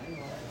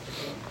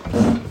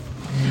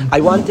I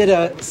wanted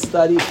to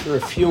study for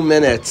a few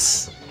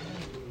minutes.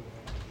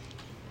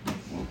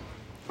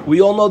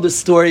 We all know the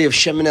story of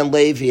Shimon and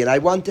Levi, and I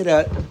wanted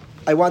to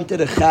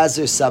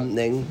chazer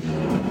something.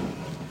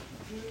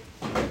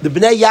 The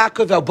Bnei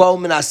Yaakov are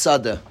born in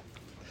Asada.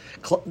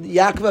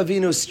 Yaakov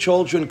Avinu's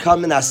children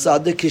come in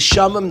Asada.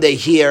 Kishamim they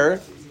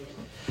hear.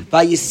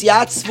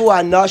 Vayisyatzvu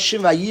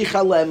anashim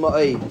vayichal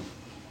le'ma'id.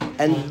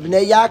 And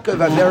Bnei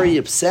Yaakov are very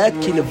upset.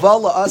 Ki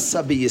nevala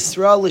asa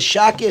b'Yisrael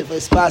l'shakev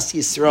espas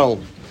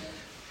Yisrael.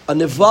 A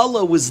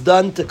nevala was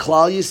done to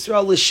Klal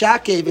Yisrael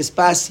l'shakev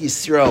espas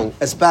Yisrael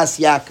espas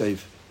Yaakov.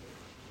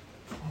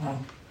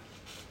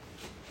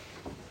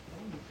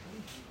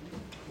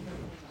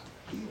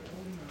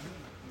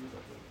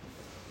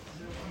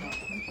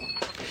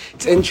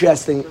 It's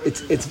interesting.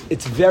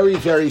 It's very,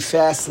 very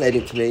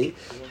fascinating to me,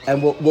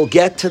 and we'll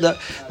get to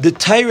the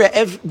Torah.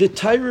 The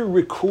Torah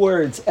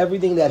records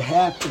everything that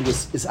happened.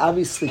 Is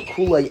obviously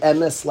kulei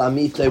emes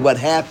lamite what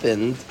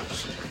happened.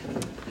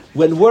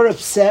 When we're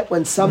upset,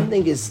 when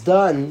something is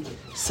done,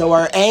 so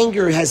our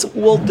anger has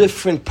all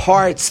different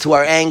parts to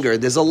our anger.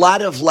 There's a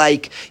lot of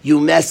you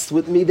messed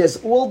with me. There's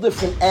all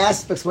different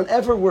aspects.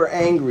 Whenever we're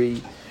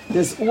angry,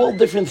 there's all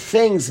different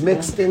things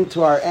mixed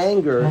into our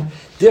anger,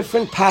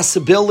 different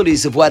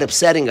possibilities of what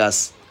upsetting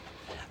us.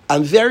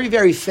 I'm very,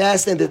 very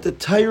fascinated that the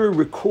Torah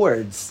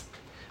records.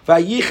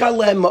 Vayichal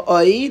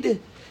le'ma'id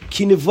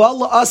ki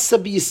nevala asa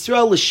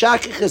b'Yisrael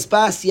l'shakech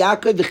esbas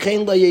Yaakov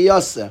v'chein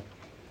la'yayasa.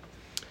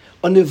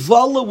 A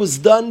nevala was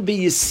done by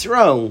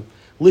Yisrael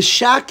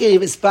l'shakev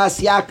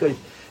esbas Yaakov.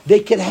 They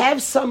could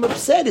have some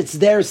upset. It's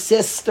their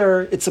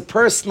sister. It's a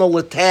personal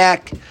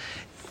attack.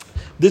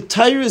 The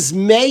Torah is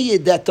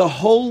made that the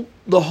whole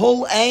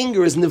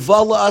anger is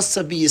nevala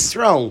asa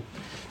b'Yisrael.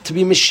 To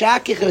be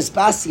meshakech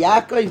esbas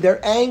Yaakov,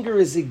 their anger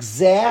is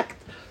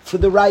exact for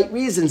the right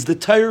reasons. The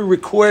Torah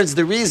records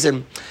the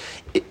reason.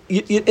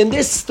 In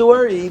this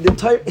story, the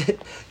Torah,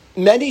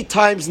 many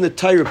times in the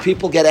Torah,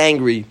 people get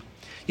angry.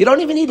 You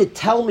don't even need to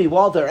tell me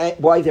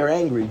why they're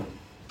angry.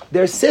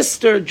 Their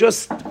sister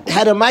just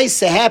had a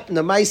ma'aseh happen,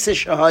 a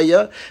ma'aseh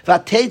shahaya,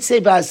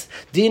 v'ateitze bas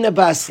Dina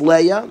bas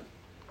Leah,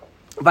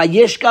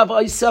 v'yishkav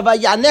oisa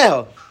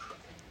v'yaneh.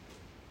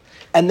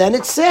 And then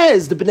it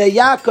says, the Bnei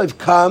Yaakov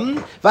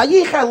come,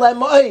 v'yichal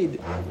le'ma'id.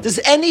 Does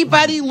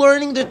anybody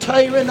learning the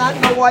Torah not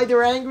know why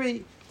they're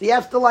angry? Do you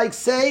have to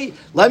say,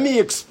 let me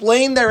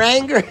explain their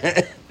anger?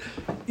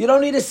 You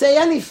don't need to say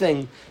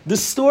anything. The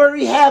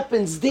story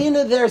happens.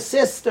 Dina, their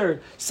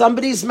sister.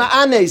 Somebody's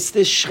ma'anes.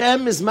 The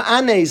Shem is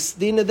ma'anes.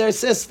 Dina, their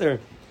sister.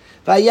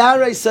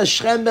 Vayareis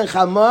Shem ben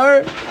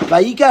Chamor.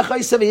 Vayikach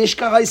oisa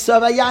v'yishkach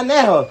oisa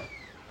v'yaneho.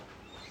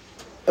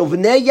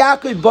 Uvnei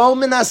Yaakov bo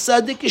min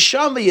hasadik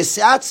kisham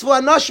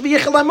v'yisatzvu anosh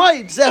v'yichal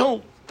hamoed.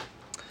 Zehu.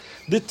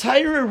 The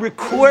Torah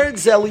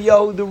records,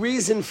 Elio, the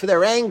reason for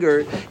their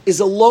anger is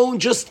alone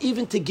just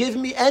even to give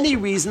me any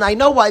reason. I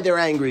know why they're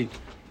angry.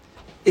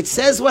 It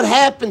says what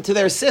happened to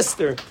their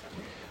sister.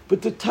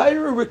 But the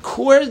Torah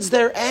records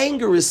their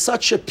anger is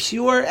such a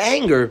pure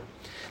anger.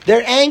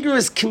 Their anger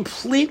is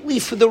completely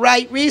for the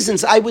right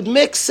reasons. I would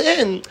mix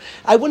in.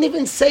 I wouldn't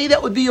even say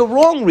that would be a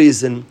wrong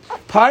reason.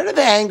 Part of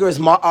the anger is,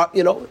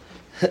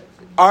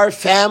 our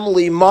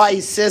family, my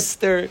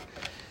sister.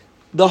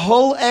 The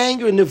whole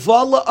anger,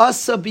 nevala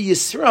asa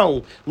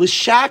b'Yisrael,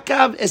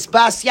 l'shakav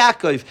esbas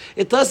Yaakov.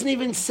 It doesn't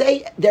even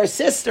say their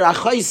sister,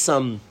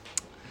 achaysam.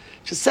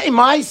 Just say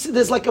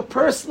there's a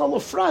personal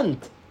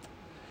affront.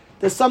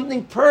 There's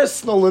something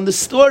personal in the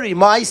story,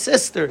 my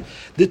sister.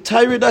 The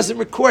Torah doesn't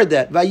record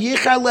that.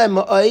 Vayichal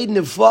le'ma'id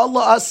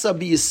nevala asa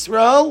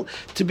b'Yisrael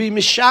to be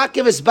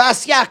mishakev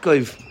esbas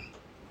Yaakov.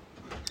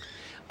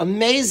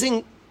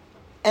 Amazing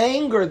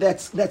anger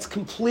that's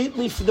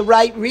completely for the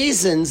right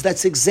reasons.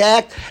 That's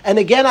exact. And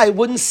again, I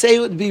wouldn't say it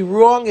would be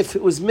wrong if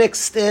it was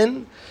mixed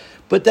in.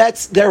 But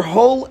that's their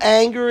whole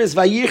anger is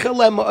vayichal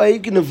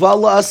le'ma'id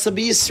nevala asa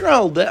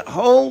b'Yisrael. The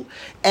whole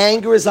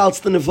anger is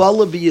also the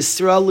nevala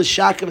b'Yisrael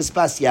l'shakav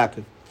esbas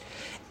Yaakov.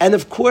 And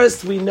of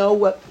course, we know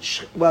what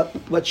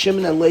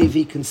Shimon and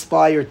Levi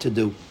conspire to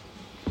do.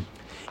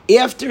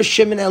 After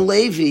Shimon and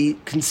Levi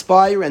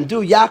conspire and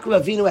do,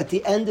 Yaakov Avinu at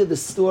the end of the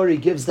story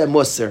gives them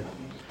musar.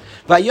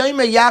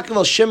 Vayomer Yaakov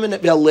al Shimon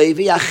el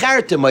Levi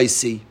acharta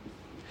moisi.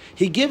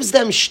 He gives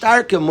them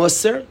starka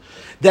musar.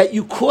 That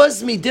you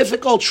caused me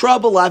difficult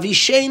trouble.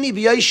 Avisheni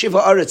v'yoshev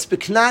ha'aretz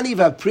b'knani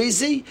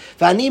v'aprizi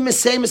v'ani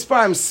mesei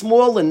mispar. I'm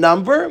small in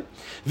number.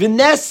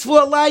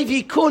 V'nesvu alai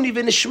v'ikuni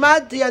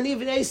v'nishmati ani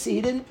v'nesi.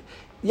 He didn't.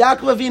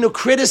 Yaakov Avinu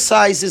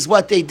criticizes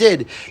what they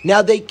did.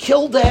 Now they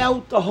killed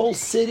out the whole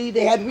city.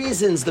 They had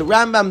reasons. The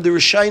Rambam, the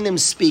Rishonim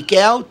speak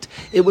out.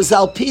 It was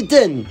al pi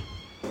din.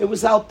 It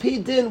was al pi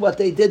din what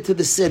they did to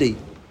the city.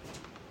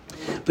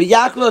 But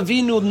Yaakov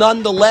Avinu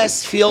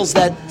nonetheless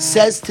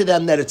says to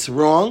them that it's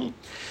wrong.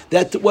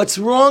 That what's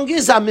wrong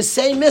is I'm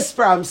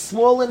I'm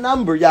small in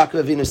number,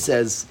 Yaakov Avinu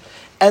says.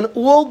 And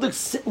all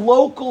the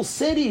local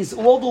cities,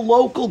 all the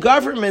local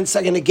governments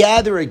are going to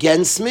gather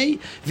against me.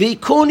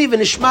 V'ikuni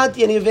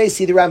v'nishmati ani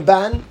v'esi. The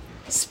Ramban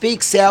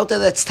speaks out,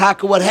 and that's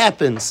taka what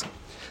happens.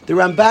 The The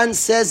Ramban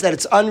says that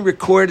it's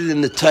unrecorded in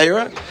the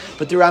Torah,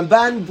 but the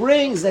Ramban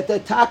brings that the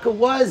taka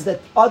was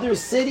that other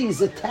cities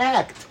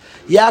attacked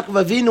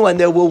Yaakov Avinu and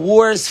there were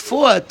wars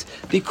fought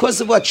because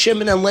of what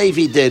Shimon and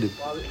Levi did.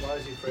 Why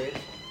was he afraid?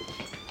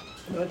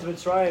 They went to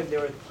Mitzrayim, they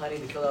were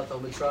planning to kill out the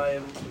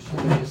Mitzrayim, which is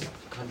the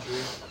biggest country.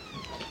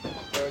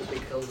 They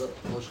killed the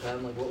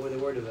Moshe. Like, what were they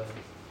worried about?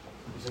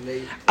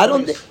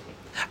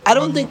 I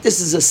don't think this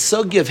is a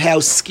sugi of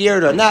how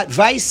scared or not.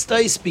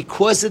 Vaistais,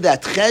 because of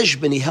that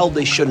cheshbon, he held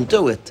they shouldn't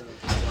do it.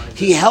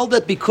 He held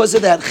it because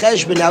of that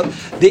cheshbon. Now,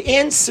 the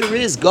answer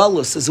is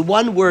galus, is a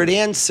one-word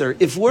answer.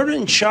 If we're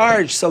in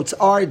charge, so it's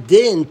our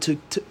din to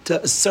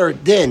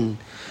assert din.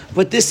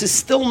 But this is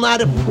still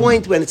not a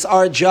point when it's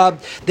our job.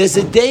 There's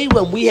a day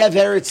when we have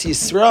Eretz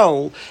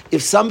Yisrael,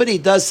 if somebody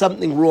does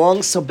something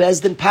wrong, so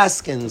Bezdin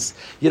paskins.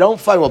 You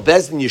don't find, well,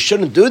 Bezdin, you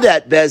shouldn't do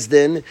that,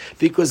 Bezdin,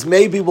 because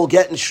maybe we'll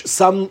get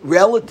some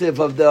relative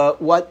of the,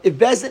 what,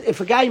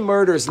 if a guy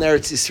murders in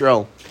Eretz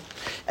Yisrael,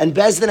 and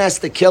Bezdin has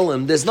to kill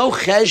him, there's no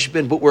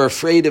cheshbon, but we're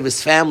afraid of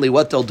his family,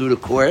 what they'll do to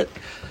court.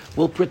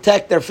 We'll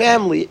protect their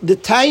family. The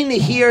tiny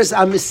here is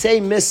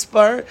Amisei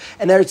Mispar,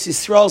 and Eretz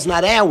Yisrael's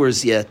not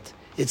ours yet.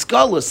 It's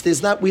gullus.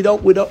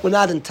 We're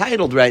not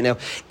entitled right now.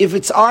 If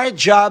it's our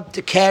job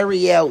to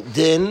carry out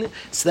din,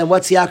 so then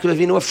what's Yaakov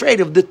Avinu afraid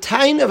of? The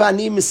time of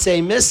Ani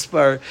Misei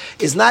Mispar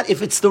is not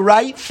if it's the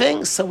right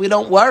thing, so we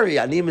don't worry.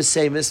 Ani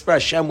Misei Mispar,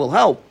 Hashem will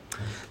help.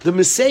 The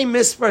Misei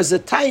Mispar is a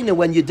taina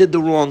when you did the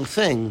wrong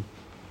thing.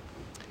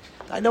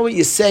 I know what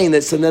you're saying,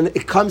 this, and then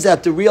it comes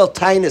out the real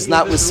taina is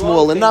not with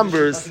smaller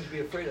numbers. Nothing to be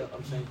afraid of,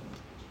 I'm saying.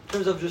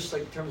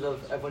 In terms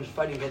of everyone just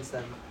fighting against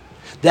them.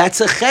 That's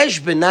a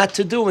cheshbon not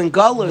to do in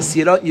Gullus.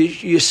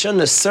 You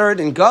shouldn't assert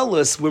in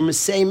Gullus. We're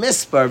Mesei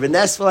Mispar,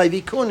 V'nesvalai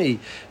Vikuni,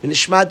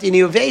 V'nishmati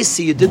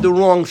Niovesi. You did the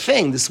wrong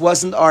thing. This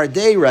wasn't our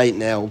day right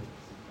now.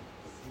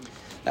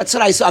 That's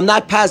what I saw. I'm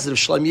not positive,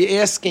 Shalom.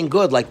 You're asking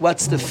good, like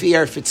what's the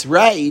fear if it's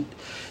right?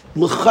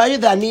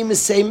 L'chayr Ani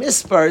Mesei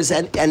Mispar,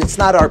 and it's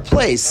not our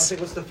place. I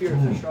think what's the fear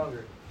if they're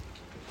stronger?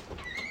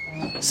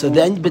 So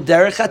then,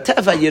 b'derech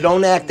hateva, you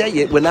don't act that.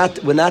 We're not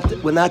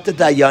the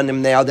dayanim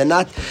now. They're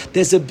not.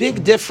 There's a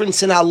big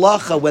difference in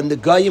halacha when the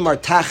goyim are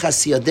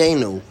tachas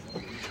yadenu.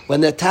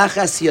 When they're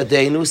tachas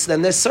yadenu, so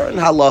then there's certain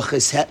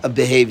halachas a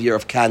behavior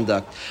of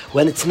conduct.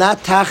 When it's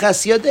not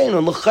tachas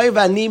yadenu, l'chayv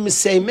ani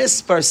misei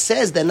mispar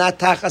says they're not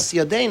tachas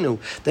yadenu.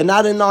 They're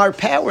not in our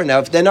power now.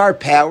 If they're in our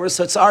power,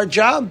 so it's our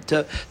job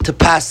to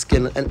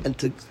paskin and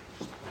to.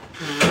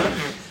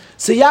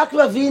 So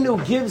Yaakov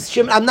Avinu gives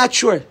Shimon. I'm not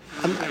sure,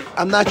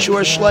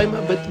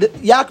 Shlomo, but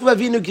Yaakov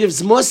Avinu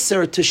gives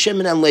Musar to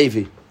Shimon and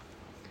Levi.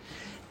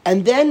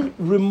 And then,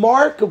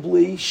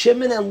 remarkably,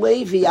 Shimon and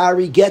Levi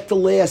already get the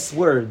last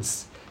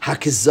words.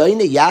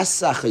 Hakazayne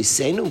yasach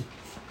isenu.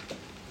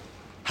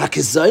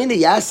 Hakazayne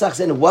yasach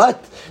isenu.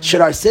 What?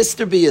 Should our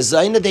sister be a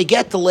zayna? They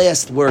get the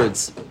last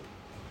words.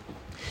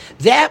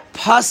 That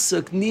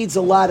pasuk needs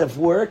a lot of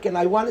work, and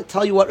I want to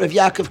tell you what Rav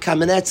Yaakov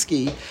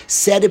Kamenetsky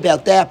said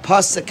about that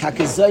pasuk.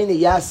 Hakazayne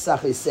yasach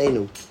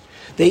isenu.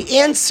 They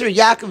answer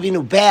Yaakov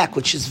Avinu back,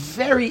 which is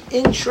very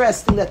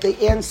interesting that they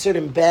answered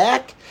him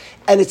back.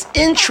 And it's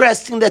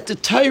interesting that the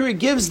Torah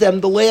gives them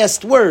the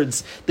last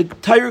words. The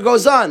Torah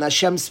goes on.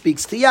 Hashem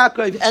speaks to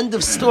Yaakov. End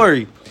of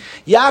story.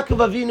 Yaakov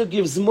Avinu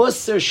gives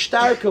Musar,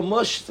 Shtarka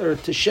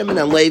Musar to Shimon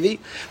and Levi.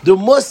 The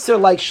Musar,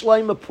 like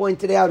Shlomo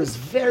pointed out, is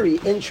very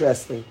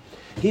interesting.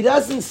 He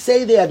doesn't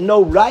say they had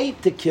no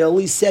right to kill.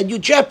 He said, you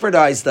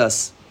jeopardized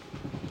us.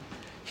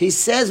 He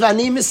says,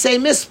 "V'ani misei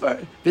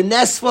mispar,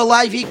 v'nesva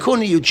laivi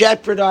kuni." You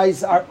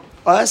jeopardize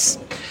us,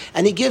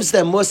 and he gives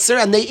them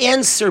musar, and they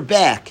answer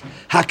back,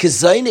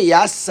 "Hakazayne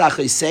yasach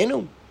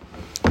isenu."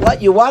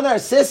 What, you want our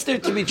sister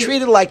to be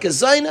treated like a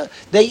zayna?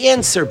 They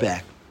answer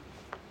back.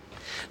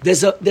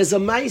 There's a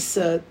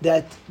ma'isa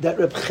that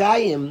Reb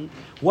Chaim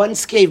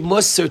once gave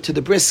musar to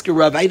the Brisker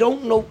Rav. I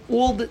don't know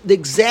all the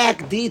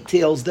exact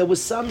details. There was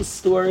some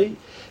story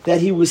that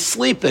he was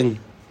sleeping.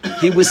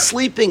 He was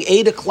sleeping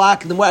 8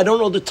 o'clock in the morning. I don't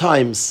know the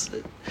times.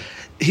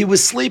 He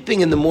was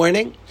sleeping in the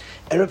morning,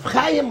 and Reb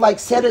Chaim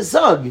said a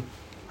zug.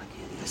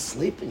 You're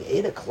sleeping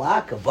 8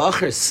 o'clock. A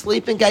bacher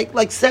sleeping.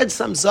 Said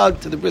some zug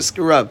to the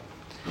Brisker Rav,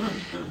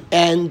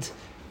 and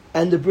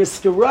the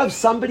Brisker Rav,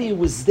 somebody who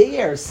was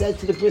there, said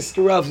to the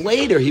Brisker Rav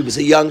later. He was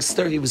a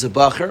youngster. He was a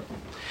bacher.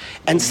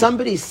 And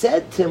somebody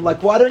said to him,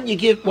 why don't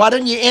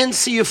you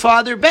answer your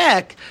father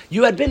back?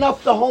 You had been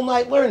up the whole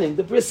night learning.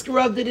 The Brisker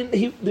Rav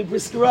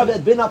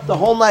had been up the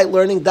whole night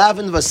learning,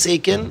 Davin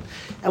Vasikin,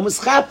 and was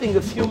chapping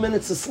a few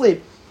minutes of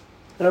sleep.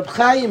 And Reb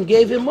Chaim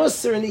gave him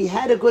musar, and he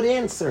had a good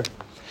answer.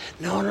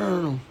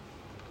 No.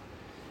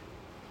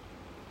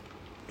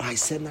 I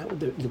said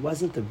it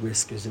wasn't the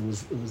Briskers. It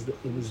was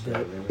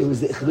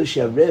the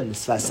Chedush Rib, the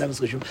Sfas Emes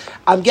Chedush.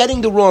 I'm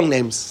getting the wrong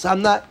names, so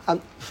I'm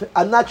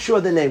not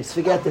sure the names.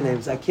 Forget the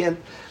names. I can't.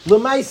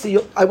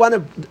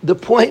 The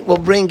point we'll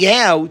bring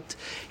out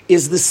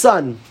is the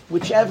son,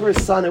 whichever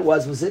son it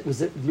was. Was it?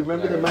 Do you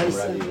remember the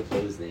Ma'aseh?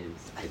 Those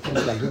names. I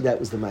think that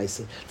was the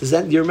Ma'aseh.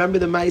 Do you remember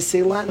the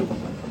Ma'aseh, Lan?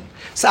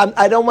 So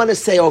I don't want to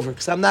say over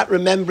because I'm not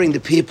remembering the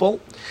people.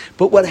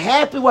 But what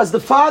happened was the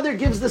father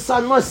gives the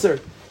son Musar.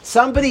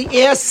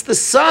 Somebody asks the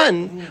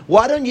son,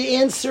 why don't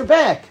you answer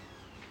back?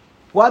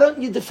 Why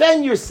don't you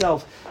defend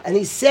yourself? And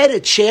he said, a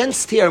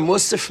chance to hear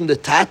Musar from the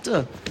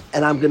Tata,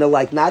 and I'm going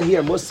to not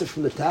hear Musar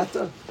from the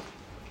Tata?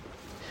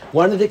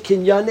 One of the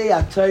Kinyanei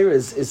Atayr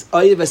is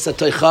Oyev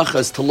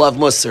Esatoichachas, to love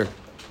Musar.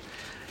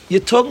 You're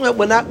talking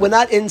about we're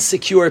not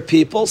insecure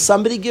people.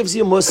 Somebody gives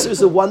you Musar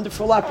is a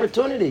wonderful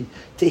opportunity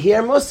to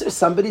hear Musar.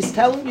 Somebody's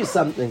telling you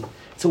something.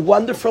 It's a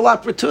wonderful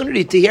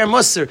opportunity to hear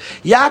Musar.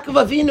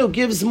 Yaakov Avinu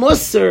gives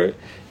Musar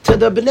to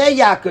the Bnei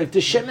Yaakov,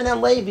 to Shimon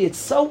and Levi. It's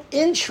so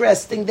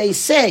interesting. They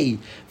say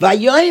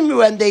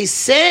Vayoimru, and they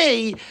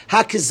say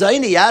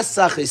Hakazayni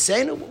Yasach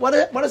Hiseinu.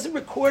 What is it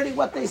recording?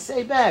 What they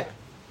say back?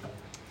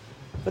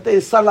 But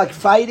they started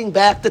fighting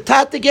back. The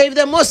Tata gave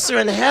them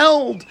Musar and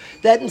held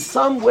that in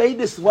some way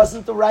this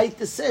wasn't the right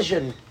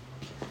decision.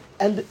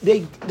 And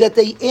they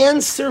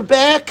answer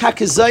back,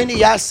 Hakazayni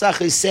Yasach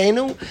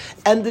Hiseinu,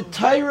 and the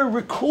Torah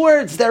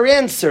records their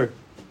answer.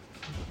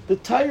 The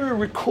Torah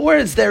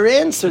records their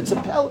answer. It's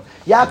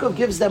Yaakov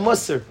gives them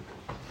Musar.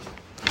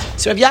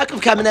 So if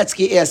Yaakov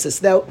Kamenetsky asks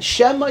us, now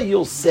Shema,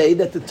 you'll say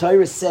that the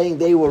Torah is saying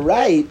they were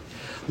right.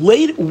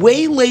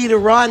 Way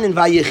later on in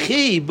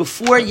Vayechi,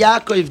 before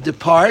Yaakov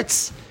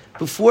departs,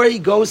 before he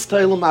goes to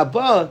Elam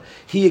Abba,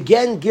 he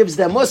again gives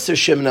them Musar,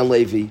 Shimon and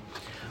Levi.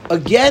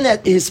 Again,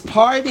 at his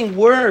parting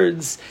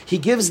words, he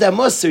gives them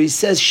Musar. He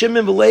says,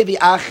 Shimon and Levi,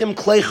 Achim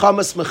klei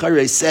chamas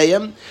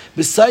mechareiseyim,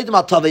 besaydim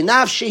al tavei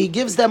nafshi. He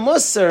gives them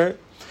Musar,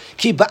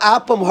 ki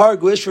ba'apam har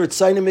guish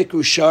v'rtzayim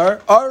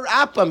mikrushar, or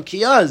apam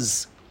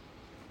kiyaz.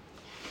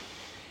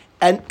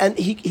 And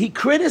he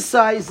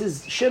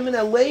criticizes Shimon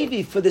and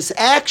Levi for this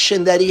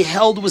action that he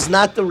held was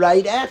not the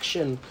right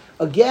action.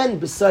 Again,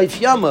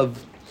 b'sayf Yamav.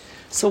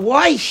 So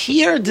why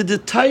here did the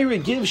Torah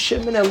give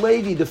Shimon and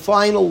Levi the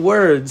final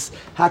words?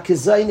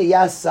 Hakazayni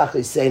yasach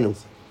hiseinu.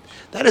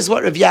 That is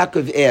what Rav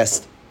Yaakov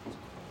asked.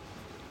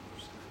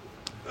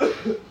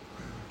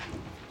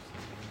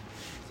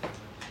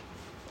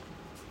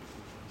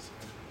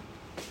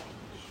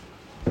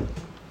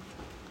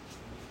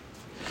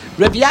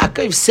 Rav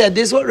Yaakov said,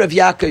 this is what Rav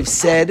Yaakov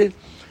said.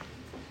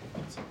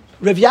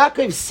 Rav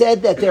Yaakov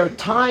said that there are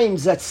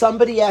times that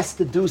somebody has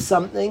to do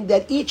something,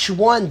 that each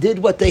one did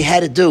what they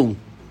had to do.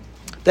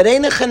 That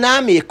ain't a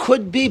chanami, it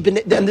could be,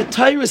 and the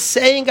Torah is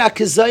saying,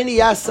 Akazayni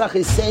Yasach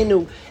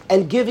Hiseinu,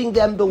 and giving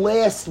them the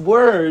last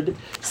word,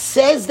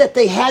 says that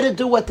they had to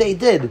do what they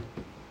did.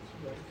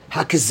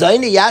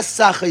 Hakazayni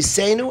Yasach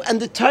Hiseinu,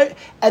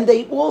 and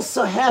they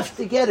also have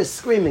to get a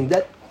screaming,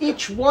 that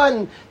each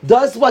one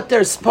does what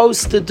they're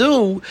supposed to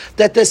do,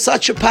 that there's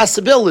such a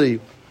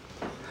possibility.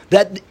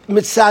 That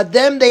mitzad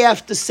them, they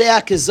have to say,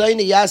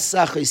 Akazayni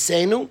Yasach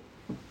Hiseinu,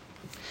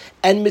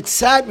 and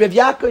mitzad, Rav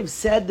Yaakov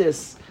said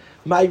this,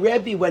 my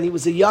Rebbe, when he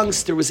was a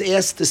youngster, was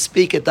asked to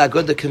speak at the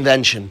Agudah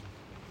convention.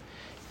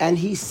 And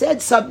he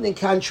said something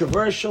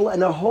controversial,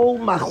 and a whole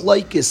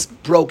machlokes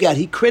broke out.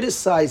 He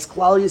criticized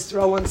Klal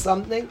Yisrael on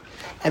something,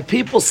 and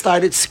people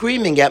started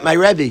screaming at my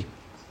Rebbe.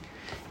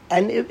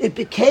 And it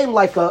became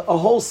like a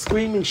whole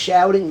screaming,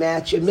 shouting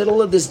match. In the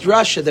middle of this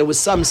drasha, there was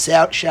some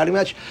shouting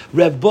match.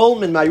 Reb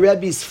Bolman, my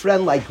Rebbe's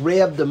friend,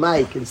 grabbed the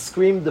mic and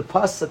screamed the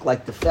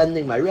pasuk,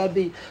 defending my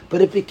Rebbe. But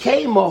it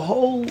became a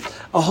whole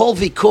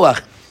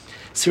vikuach.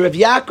 So Rav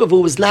Yaakov, who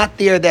was not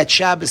there that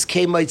Shabbos,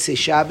 came Motzei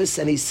Shabbos,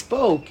 and he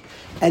spoke,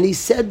 and he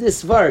said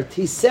this word.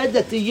 He said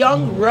that the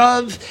young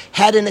Rav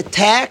had an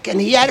attack, and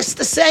he has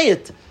to say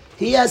it.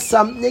 He has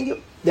something.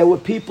 There were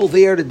people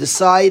there to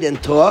decide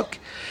and talk,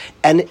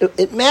 and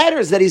it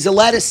matters that he's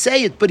allowed to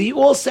say it, but he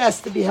also has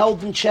to be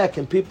held in check,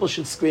 and people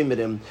should scream at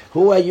him,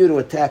 who are you to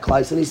attack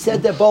lives? And he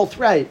said they're both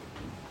right.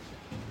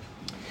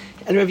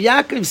 And Rav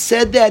Yaakov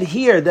said that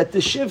here, that the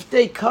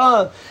Shiftei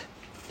Ka,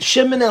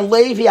 Shimon and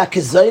Levi,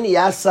 Akazayni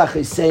Yasach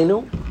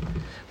Hiseinu,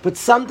 but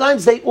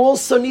sometimes they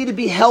also need to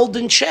be held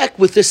in check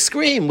with a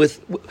scream, with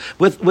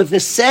the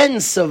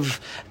sense of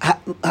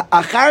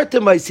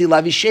Acharta Maisi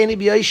Lavisheni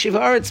B'Yoshiv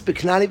Haaretz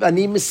B'Knani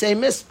V'Ani Misei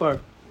Mispar.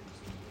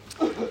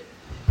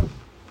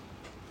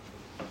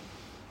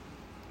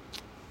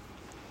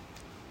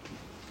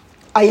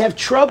 I have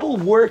trouble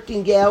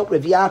working out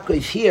Rav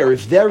Yaakov here.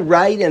 If they're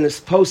right and are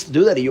supposed to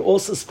do that, are you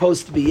also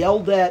supposed to be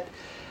yelled at?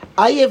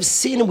 I have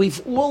seen,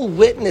 we've all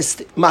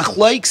witnessed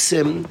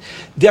machloksim.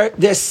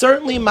 There's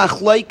certainly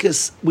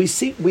machlokes.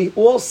 We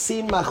all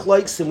seen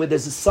machloksim where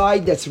there's a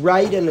side that's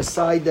right and a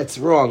side that's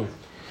wrong.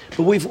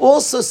 But we've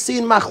also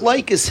seen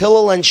machlokes,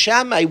 Hillel and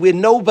Shammai, where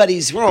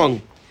nobody's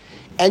wrong.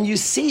 And you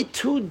see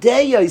two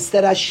dayos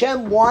that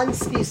Hashem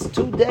wants these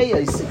two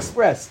dayos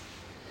expressed.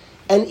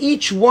 And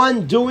each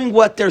one doing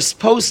what they're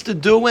supposed to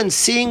do and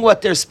seeing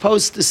what they're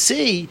supposed to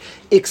see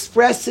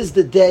expresses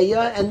the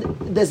daya,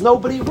 and there's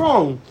nobody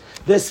wrong.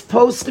 There's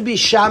supposed to be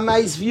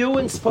Shammai's view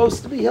and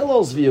supposed to be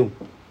Hillel's view.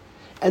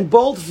 And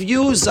both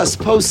views are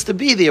supposed to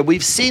be there.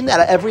 We've seen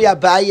that every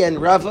Abaya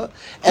and Rava,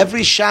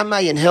 every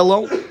Shammai and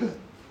Hillel.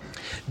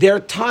 There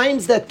are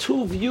times that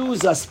two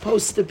views are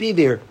supposed to be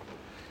there.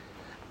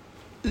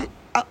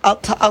 I'll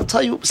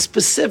tell you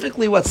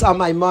specifically what's on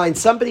my mind.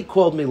 Somebody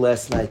called me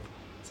last night.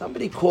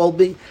 Somebody called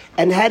me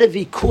and had a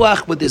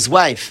vikuach with his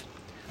wife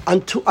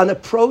on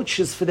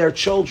approaches for their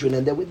children,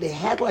 and they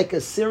had like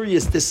a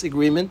serious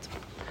disagreement.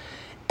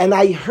 And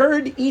I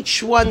heard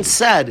each one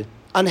said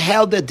on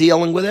how they're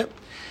dealing with it.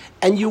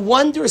 And you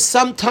wonder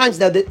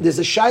sometimes, now there's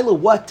a shaila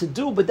what to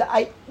do, but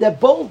they're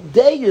both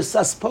dayas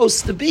are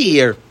supposed to be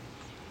here.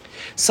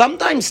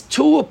 Sometimes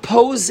two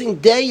opposing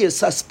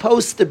dayas are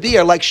supposed to be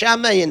here, like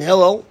Shammai and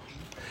Hillel,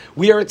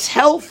 where it's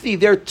healthy.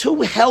 There are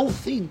two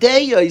healthy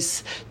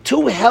dayas,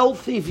 two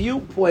healthy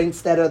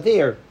viewpoints that are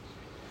there.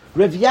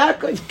 Rav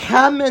Yaakov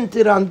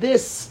commented on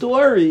this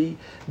story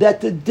that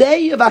the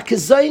day of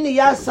Akazayni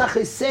Yasach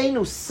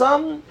Hiseinu,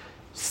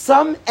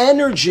 some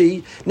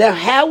energy. Now,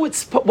 what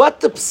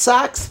the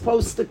psak's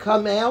supposed to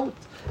come out,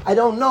 I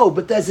don't know,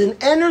 but there's an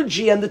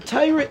energy, and the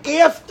Torah,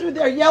 after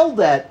they're yelled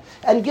at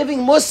and giving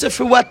mussar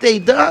for what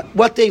they've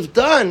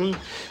done,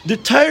 the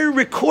Torah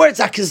records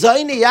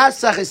Akazayni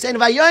Yasach Hiseinu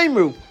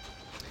Vayayimru.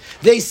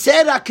 They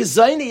said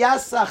Akazayni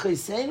Yasach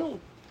Hiseinu.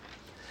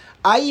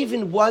 I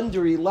even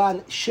wonder,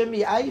 Ilan,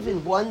 Shimi, I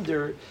even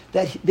wonder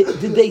that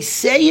did they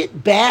say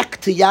it back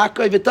to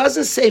Yaakov? It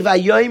doesn't say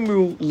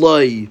Vayayimru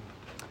Loi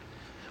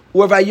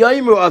or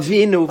Vayayimru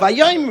Avinu.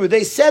 Vayayimru,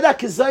 they said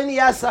Akazayni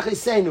Yasach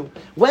Hiseinu.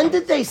 When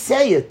did they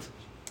say it?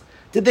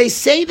 Did they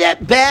say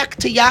that back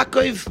to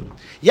Yaakov?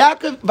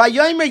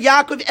 Vayayimru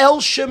Yaakov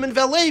El Shimon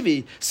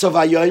Velevi. So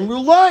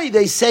Vayayimru Loi,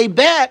 they say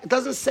back. It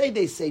doesn't say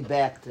they say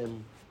back to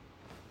him.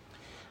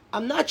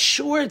 I'm not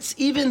sure it's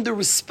even the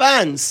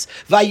response.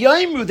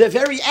 Vayayimru, their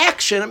very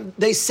action,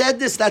 they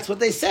said this, that's what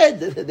they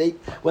said.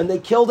 When they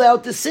killed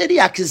out the city,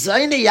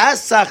 Akazayni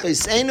Yasach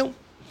Hiseinu.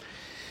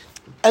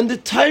 And the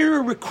Torah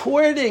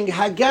recording,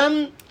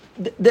 Hagam,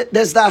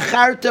 there's the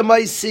Acharta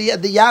Maisi,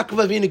 the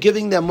Yaakov Avinu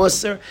giving them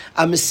Musar,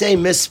 Amisei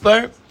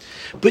Mispar.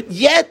 But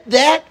yet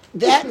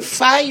that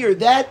fire,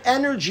 that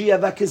energy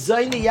of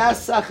Akazayni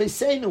Yasach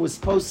Hiseinu was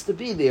supposed to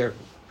be there.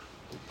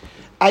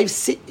 I've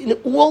seen in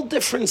all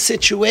different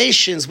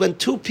situations when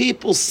two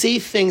people see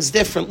things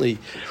differently,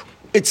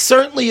 it's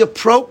certainly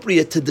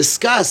appropriate to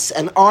discuss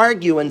and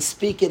argue and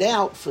speak it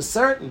out for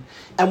certain.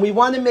 And we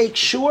want to make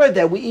sure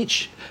that we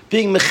each,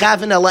 being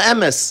mechaven ala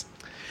emes,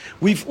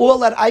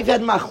 I've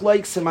had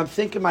machlokes, I'm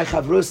thinking my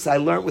chavrus I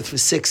learned with for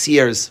 6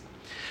 years.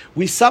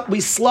 We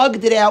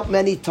slugged it out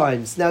many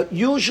times. Now,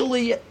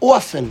 usually,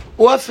 often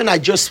I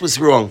just was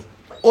wrong.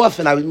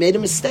 Often I made a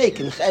mistake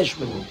in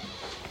cheshbon.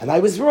 And I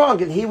was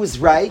wrong and he was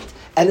right.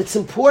 And it's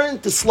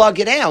important to slug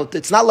it out.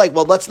 It's not like,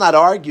 well, let's not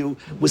argue.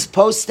 We're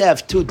supposed to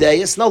have 2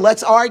 days. No,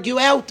 let's argue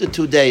out the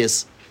 2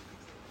 days.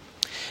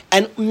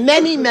 And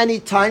many, many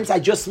times I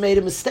just made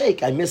a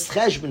mistake. I missed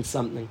cheshbon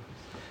something.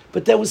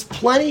 But there was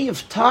plenty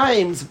of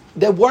times,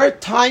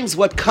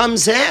 what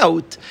comes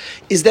out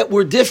is that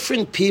we're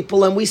different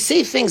people and we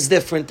see things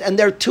different. And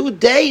there are 2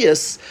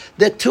 days,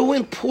 they're 2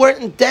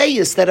 important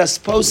days that are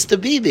supposed to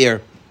be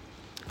there.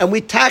 And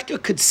we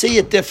could see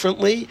it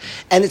differently.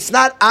 And it's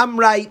not, I'm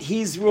right,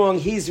 he's wrong,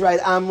 he's right,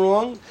 I'm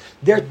wrong.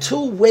 There are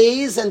 2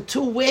 ways and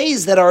 2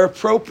 ways that are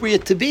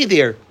appropriate to be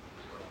there.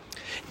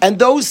 And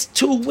those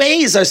 2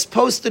 ways are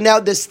supposed to,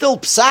 now there's still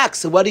psak,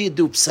 so what do you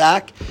do,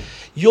 psak?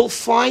 You'll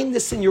find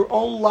this in your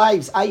own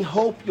lives. I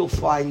hope you'll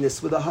find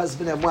this with a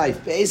husband and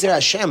wife. Be'ezer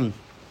Hashem.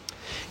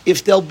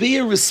 If there'll be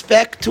a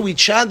respect to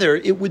each other,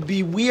 it would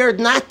be weird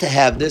not to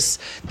have this,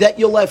 that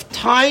you'll have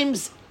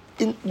times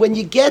when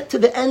you get to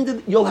the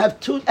end, you'll have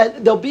 2,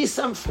 and there'll be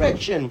some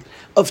friction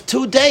of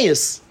 2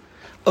 days,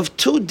 of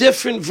 2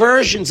 different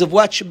versions of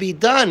what should be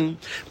done,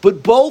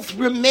 but both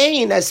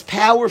remain as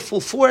powerful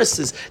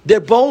forces. They're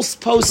both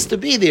supposed to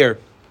be there.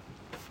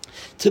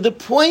 To the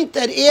point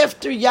that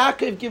after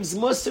Yaakov gives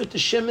Musar to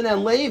Shimon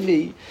and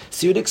Levi,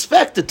 so you'd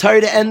expect the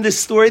Torah to end this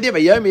story there.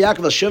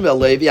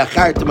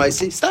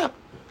 Stop.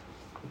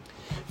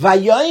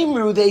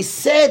 Vayayimru, they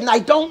said, and I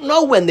don't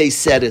know when they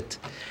said it.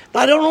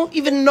 I don't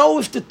even know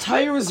if the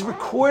Torah is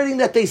recording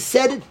that they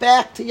said it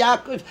back to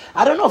Yaakov.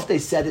 I don't know if they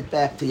said it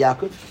back to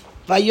Yaakov.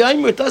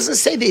 Vayayimru, it doesn't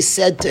say they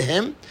said to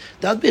him.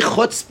 That would be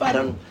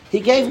chutzpah. He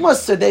gave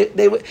Musar.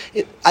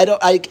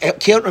 I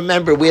can't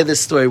remember where this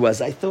story was.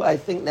 I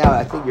think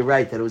you're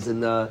right that it was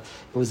in the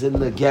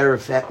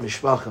Gerefet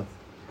Mishpacha.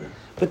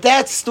 But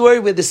that story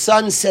where the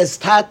son says,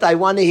 Tata, I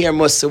want to hear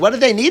Musar. What do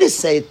they need to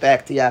say it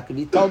back to Yaakov?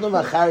 He told him,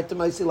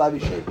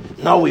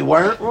 no, we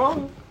weren't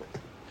wrong.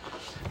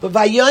 But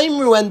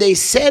Vayayimru, when they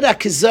said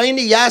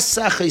Akazayni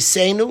Yasach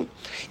Hiseinu,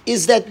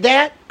 is that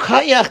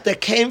kayach that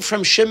came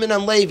from Shimon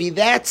and Levi,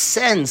 that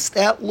sense,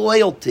 that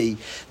loyalty,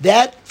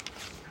 that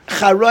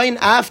charoin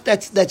af,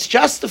 that's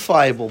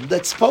justifiable,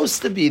 that's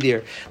supposed to be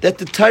there, that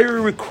the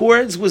Torah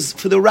records was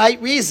for the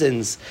right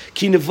reasons.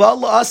 Ki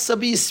neval asa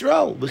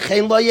b'Yisrael,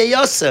 v'chein lo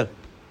yeyasa.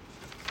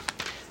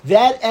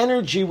 That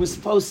energy was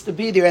supposed to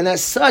be there, and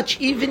as such,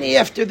 even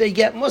after they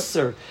get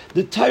Musar,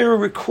 the Torah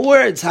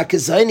records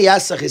Hakazayni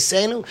Yasach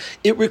Hiseinu.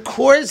 It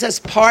records as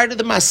part of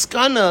the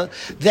maskana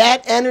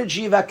that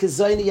energy of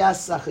Hakazayni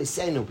Yasach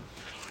Hiseinu.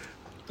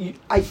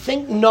 I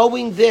think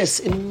knowing this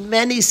in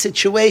many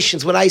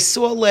situations, when I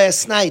saw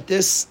last night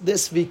this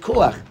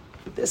vikuach,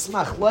 this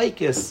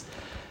machlokes,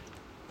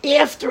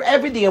 after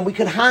everything, and we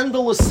can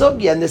handle a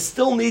sugya, and there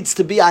still needs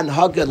to be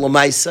anhaga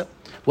l'maisa.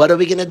 What are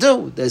we going to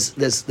do?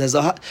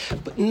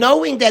 But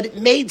knowing that it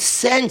made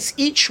sense,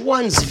 each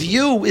one's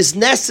view is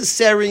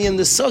necessary in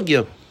the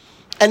sugya,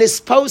 and is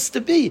supposed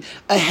to be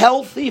a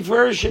healthy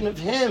version of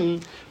him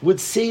would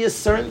see as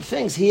certain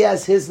things. He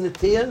has his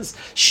netiyas,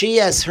 she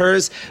has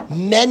hers.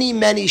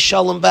 Many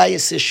shalom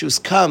bayis issues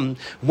come.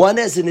 One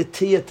has a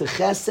netiyah to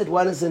chesed,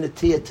 one has a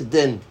netiyah to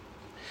din.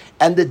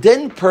 And the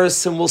din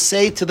person will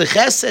say to the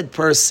chesed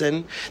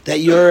person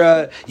that you're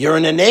an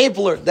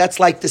enabler. That's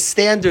like the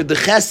standard. The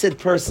chesed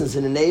person is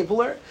an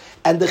enabler.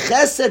 And the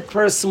chesed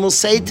person will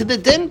say to the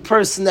din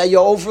person that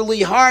you're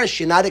overly harsh.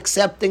 You're not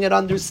accepting and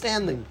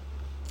understanding.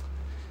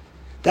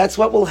 That's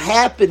what will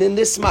happen in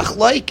this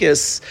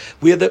machlokes,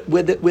 where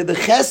the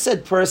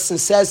chesed person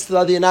says to the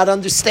other, you're not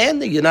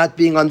understanding, you're not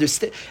being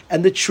understood.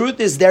 And the truth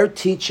is they're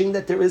teaching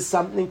that there is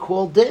something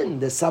called din.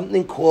 There's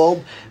something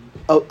called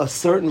a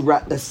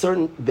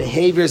certain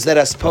behaviors that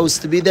are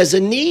supposed to be. There's a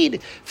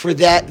need for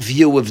that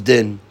view of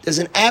din. There's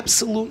an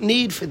absolute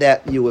need for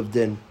that view of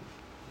din.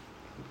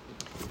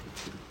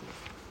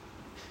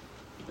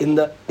 In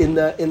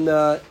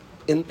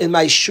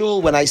my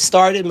shul, when I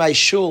started my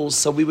shul,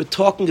 so we were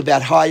talking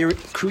about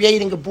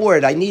creating a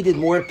board. I needed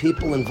more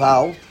people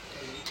involved.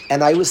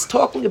 And I was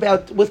talking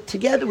about,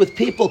 together with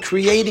people,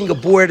 creating a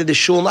board of the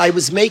shul. And I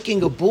was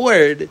making a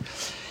board,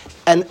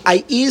 and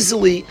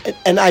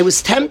I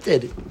was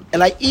tempted.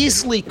 And I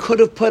easily could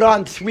have put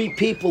on 3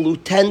 people who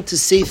tend to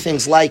see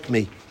things like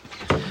me,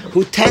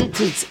 who tend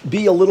to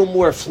be a little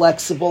more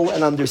flexible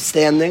and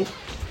understanding,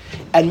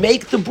 and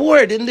make the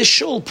board in the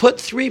shul, put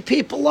 3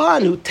 people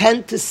on who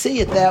tend to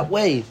see it that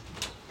way,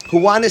 who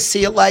want to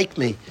see it like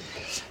me.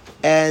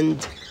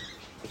 And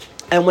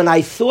when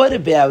I thought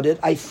about it,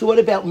 I thought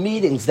about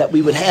meetings that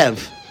we would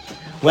have.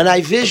 When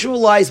I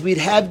visualized we'd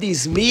have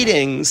these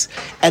meetings,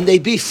 and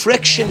they'd be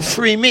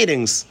friction-free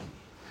meetings,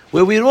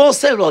 where we'd all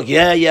say, well,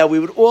 yeah, we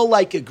would all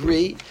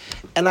agree.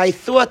 And I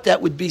thought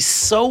that would be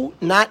so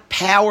not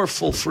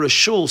powerful for a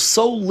shul,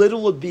 so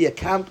little would be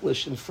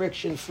accomplished in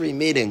friction-free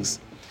meetings.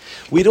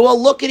 We'd all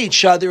look at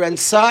each other and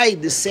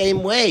side the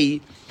same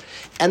way,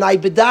 and I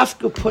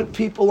bedafka put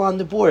people on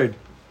the board.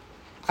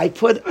 I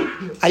put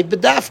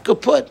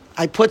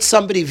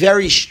somebody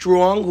very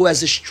strong, who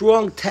has a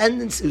strong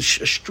tendency, a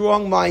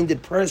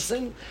strong-minded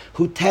person,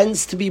 who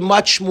tends to be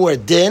much more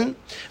din,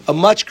 a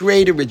much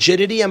greater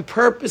rigidity, and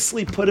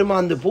purposely put him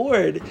on the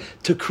board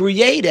to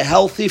create a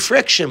healthy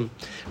friction.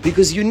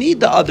 Because you need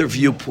the other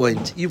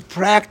viewpoint. You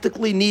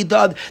practically need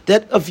a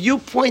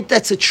viewpoint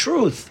that's a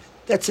truth.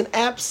 That's an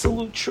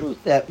absolute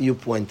truth, that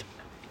viewpoint.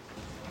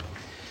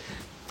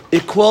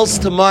 It calls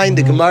to mind,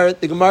 the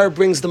Gemara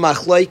brings the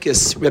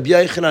machlokes, Rabbi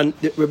Yochanan,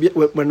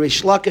 when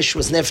Reish Lakish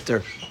was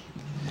nifter.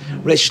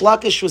 Reish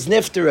Lakish was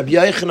nifter, Rabbi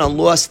Yochanan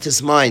lost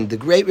his mind. The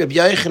great Rabbi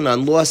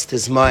Yochanan lost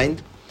his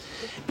mind.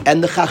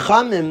 And the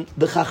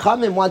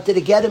Chachamim wanted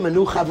to get him a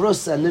new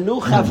chavrusa. And the new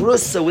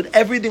chavrusa, with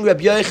everything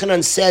Rabbi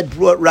Yochanan said,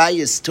 brought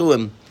rayas to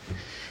him.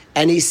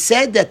 And he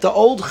said that the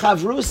old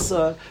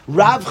chavrusa,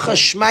 Rav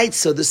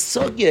Chashmaitza, the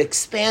sugya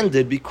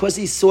expanded because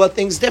he saw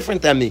things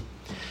different than me.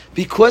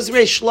 Because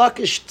Reish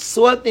Lakish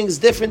saw things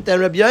different than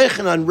Rabbi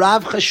Yochanan,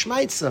 Rav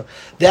Chashmaitza,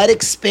 that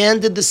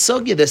expanded the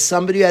sugya. There's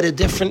somebody who had a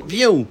different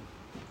view.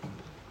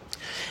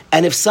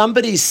 And if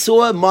somebody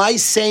saw my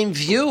same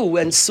view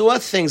and saw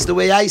things the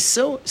way I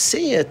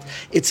see it,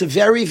 it's a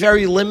very,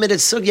 very limited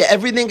sugya.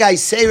 Everything I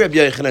say, Rabbi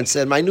Yochanan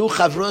said, my new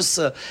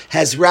chavrusa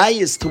has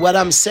rayas to what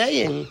I'm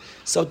saying,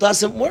 so it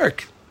doesn't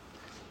work.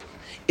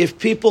 If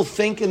people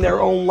think in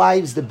their own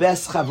lives the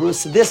best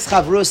chavrusa, this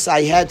chavrusa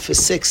I had for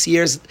 6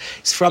 years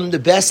is from the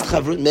best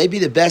chavrusa, maybe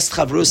the best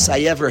chavrusa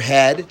I ever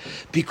had,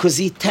 because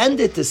he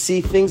tended to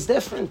see things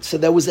different. So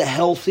there was a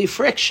healthy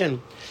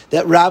friction.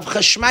 That Rav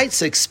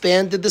Chashmaitza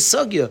expanded the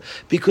sugya,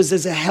 because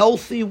there's a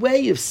healthy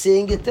way of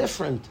seeing it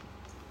different.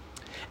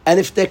 And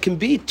if there can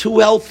be 2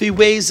 healthy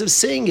ways of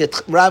seeing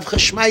it, Rav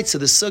Chashmaitza,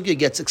 the sugya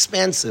gets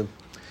expansive.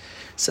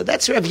 So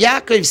that's Rav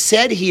Yaakov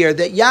said here,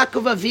 that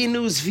Yaakov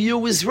Avinu's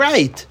view is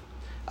right.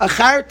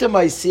 Achartam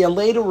I see, and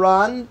later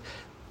on,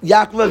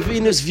 Yaakov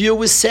Avinu's view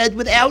was said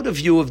without a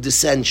view of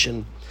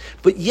dissension.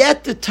 But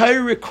yet the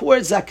Torah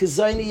records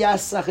Akazayni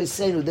Yasach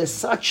Esenu.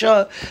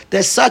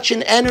 There's such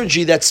an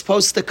energy that's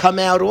supposed to come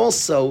out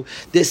also.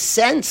 This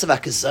sense of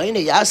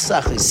Akazayni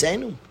Yasach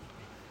Esenu.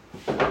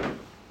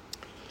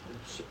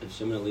 If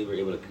Shimon and Levi were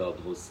able to kill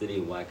the whole city,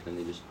 why couldn't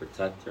they just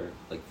protect her,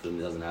 so it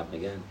doesn't happen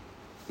again?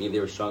 Maybe they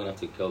were strong enough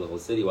to kill the whole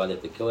city. Why did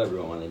they have to kill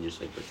everyone? Why didn't they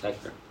just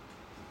protect her?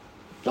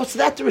 No, so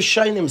that the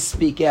Rishonim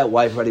speak out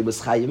why everybody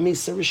was Chayav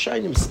Misa.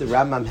 Rishonim, the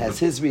Rambam has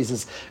his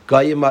reasons.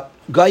 Goyim are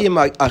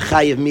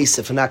Chayav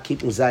Misa for not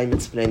keeping Zayim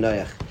Tzpnei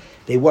Noach.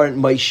 They weren't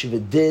Moshe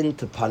V'Din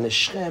to punish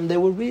Shem. There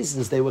were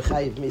reasons they were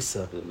Chayav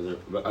Misa.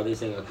 Are they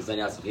saying because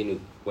Yasach knew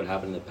what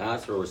happened in the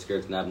past, or we're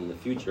scared to happen in the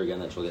future again,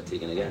 that she'll get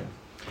taken again?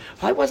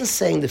 I wasn't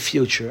saying the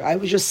future. I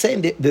was just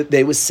saying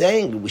they were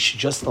saying we should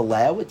just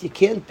allow it. You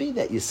can't be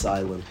that you're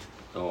silent.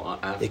 Oh,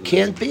 after It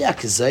can't be.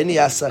 Akazayni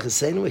Yasach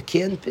Husseinu. It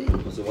can't be.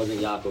 So it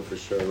wasn't Yaakov for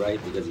sure, right?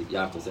 Because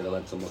Yaakov said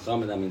Eletz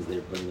Muhammad, that means they're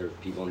putting their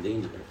people in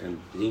danger.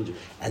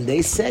 And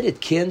they said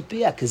it can't be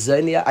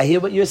Akazayni. I hear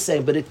what you're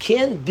saying, but it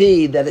can't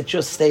be that it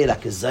just stayed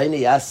Akazayni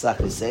Yasach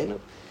Husseinu.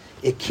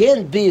 It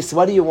can't be. So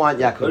what do you want,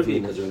 Yaakov? Could be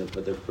because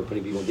they're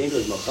putting people in danger.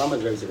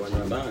 Muhammad very sick on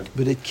Ramban.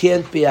 But it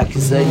can't be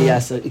Akazayni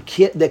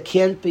Yasach. There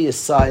can't be a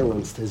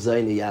silence to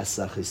Zayni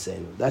Yasach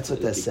Husseinu. That's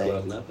what they're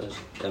saying.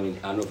 I mean,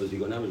 I don't know if it's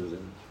Bigor Nefesh was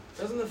in.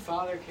 Doesn't the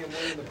father care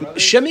more than the brother?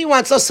 Shimi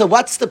wants also,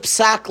 what's the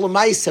psak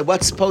l'maisa?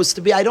 What's supposed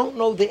to be? I don't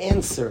know the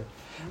answer.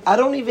 I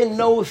don't even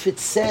know if it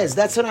says.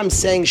 That's what I'm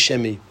saying,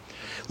 Shimi.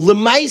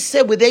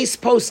 L'maisa, were they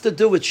supposed to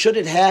do it? Should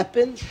it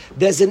happen?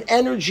 There's an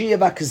energy of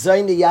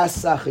Hakazayna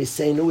Yasach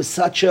Husseinu with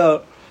such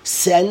a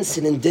sense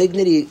and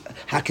indignity.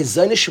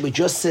 Hakazayna, should we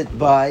just sit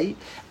by?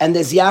 And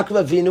there's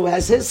Yaakov Avinu who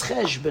has his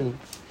cheshbon.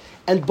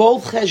 And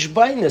both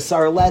cheshbainis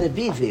are allowed to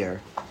be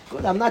there.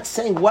 Good. I'm not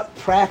saying what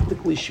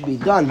practically should be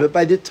done, but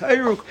by the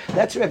Torah,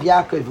 that's what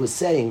Rav Yaakov was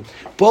saying.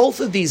 Both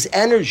of these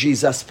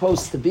energies are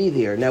supposed to be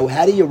there. Now,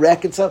 how do you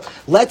reconcile?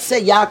 Let's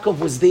say Yaakov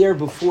was there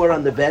before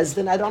on the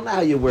Bezdin. I don't know how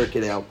you work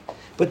it out.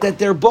 But that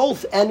they're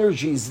both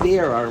energies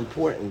there are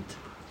important.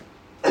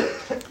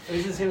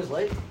 Is the same as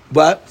light?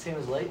 What? Same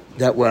as light?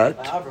 That what?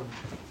 By Avram.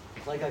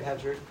 Light got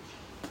captured.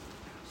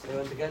 So they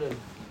went together.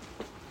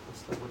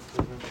 What's the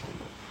difference?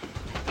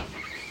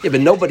 Yeah,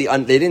 but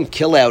they didn't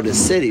kill out a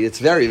city. It's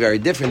very, very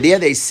different. There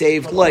they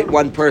saved light,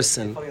 one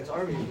person. Against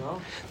armies, no?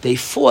 They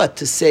fought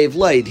to save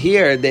light.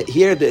 Here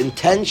the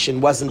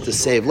intention wasn't to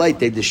save light.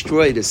 They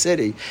destroyed a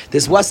city.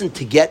 This wasn't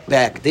to get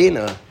back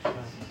Dinah.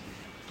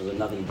 So that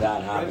nothing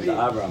bad happened to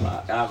Abraham.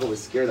 Yaakov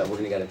was scared that we're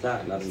going to get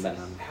attacked. Nothing bad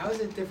happened. How is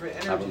it different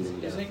energies?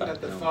 You're saying that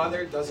the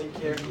father doesn't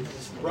care,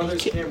 his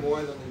brothers care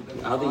more than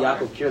the How father?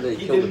 did Yaakov care that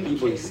he killed the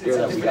people? He's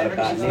scared that we got a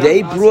bad name.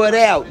 They brought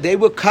out. They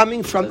were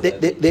coming from.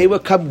 They were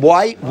come.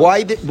 Why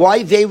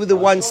they were the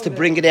ones to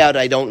bring it out?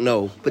 I don't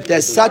know. But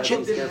there's such a.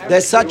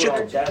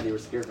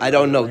 I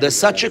don't know. There's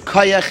such a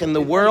koyach in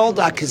the world.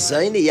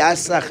 Akazayni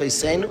Yasach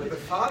Husseinu. The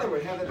father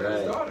would have it with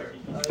his daughter.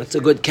 That's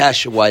a good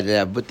kasha why they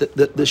have. But the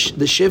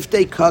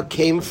Shiftei Ka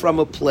came from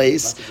a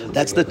place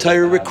that's the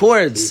Torah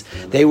records.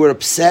 They were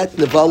upset.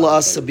 Nevala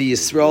Asa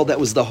B'Yisrael. That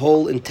was the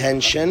whole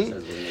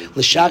intention.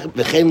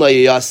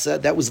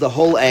 That was the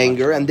whole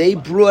anger, and they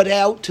brought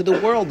out to the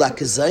world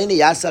Akazayni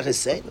Yasach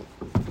Husseinu.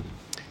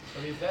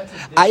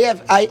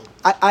 I.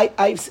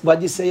 What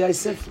do you say,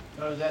 Yosef?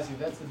 I was asking,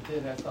 that's the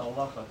din, that's not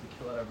halacha to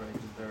kill everybody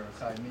because they're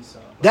Chai Misa.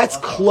 That's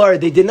clear.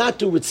 They did not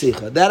do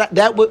Ritzicha.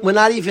 That we're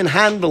not even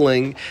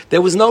handling.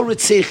 There was no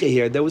Ritzicha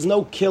here. There was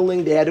no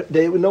killing. There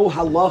were no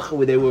halacha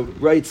where they were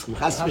Reitzim.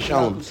 Chas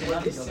v'shalom.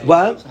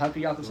 What?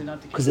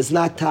 Because it's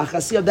not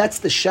tachas. Yeah, that's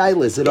the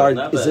shaila. Is it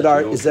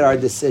our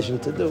decision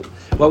to do?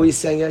 What were you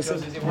saying, Yosef?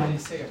 Because when they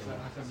say it,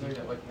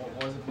 like,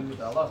 what was it to do with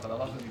the halacha? The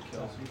halacha you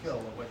kill, so you kill.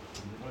 What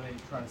are they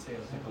trying to say?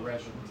 It's like a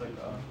ration. It's like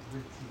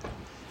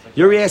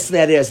Your answer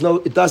that is no.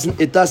 It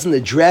doesn't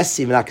address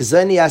even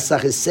Akazani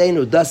Yasach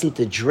Husseinu doesn't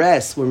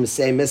address when we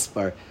say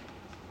mispar.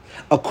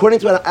 According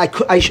to what I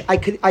could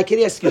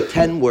ask you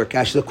 10 more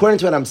kashas. According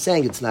to what I'm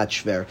saying, it's not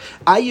shver.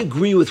 I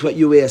agree with what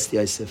you asked,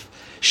 Yosef.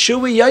 Should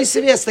we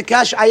Yosef ask the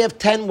kash? I have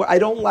 10. I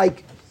don't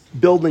like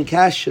building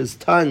kashas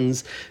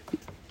tons.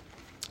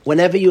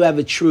 Whenever you have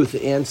a truth,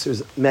 it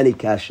answers many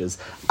kashas.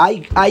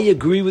 I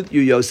agree with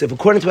you, Yosef.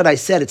 According to what I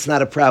said, it's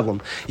not a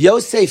problem.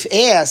 Yosef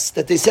asked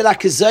that they said,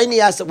 Akazayni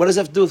asked, what does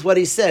that have to do with what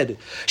he said?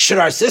 Should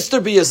our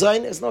sister be a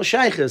zayn? It's no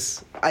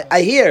shaykhis.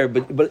 I hear,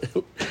 but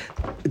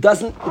it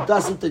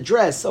doesn't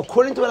address. So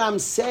according to what I'm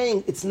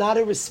saying, it's not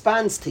a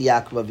response to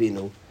Yaakov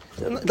Avinu.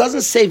 It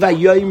doesn't say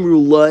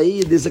Vayoyimru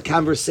Loi. There's a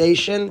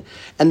conversation,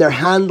 and they're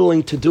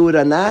handling to do it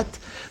or not.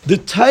 The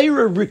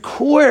Torah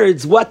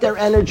records what their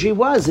energy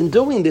was in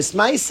doing this.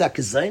 Our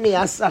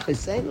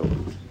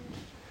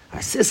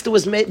sister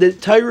was made. The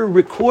Torah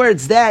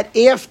records that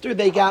after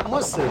they got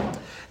Muslim,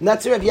 and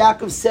that's what Rav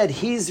Yaakov said.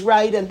 He's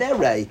right and they're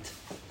right.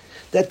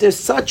 That there's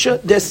such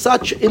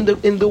in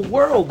the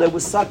world there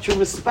was such a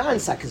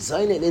response.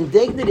 An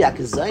indignity.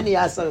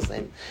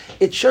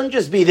 It shouldn't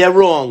just be they're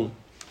wrong.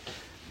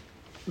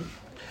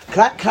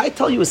 Can I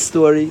tell you a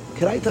story?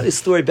 Can I tell you a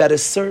story about a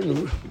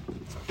certain?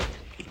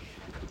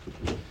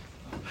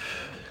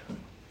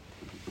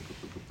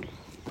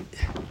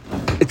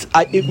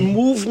 It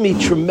moved me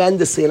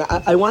tremendously, and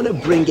I want to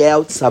bring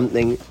out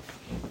something.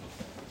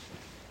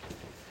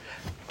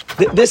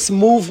 This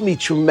moved me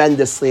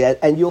tremendously,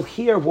 and you'll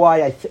hear why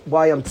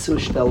I'm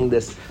tzush telling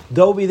this.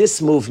 Dovi,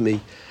 this moved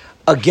me.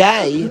 A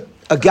guy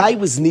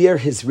was near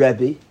his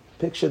Rebbe.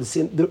 Picture the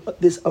scene.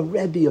 There's a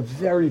Rebbe, a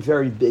very,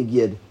 very big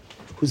yid,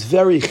 who's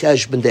very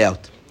cheshboned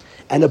out.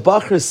 And a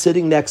bacher is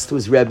sitting next to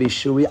his Rebbe,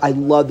 Shui. I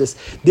love this.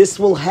 This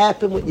will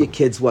happen with your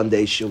kids one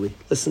day, Shui.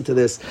 Listen to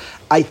this.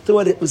 I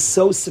thought it was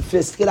so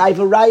sophisticated. I have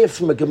a raya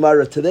from a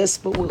Gemara to this,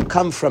 but we'll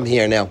come from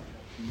here now.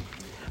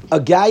 A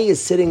guy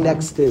is sitting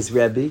next to his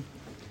Rebbe,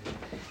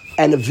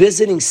 and a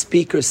visiting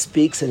speaker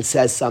speaks and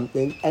says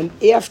something, and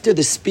after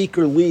the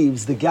speaker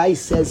leaves, the guy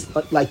says,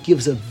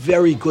 gives a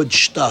very good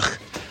shtach.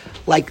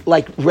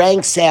 like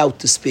ranks out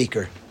the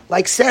speaker,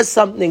 like says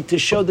something to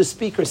show the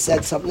speaker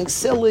said something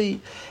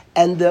silly,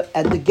 and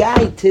the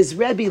guy to his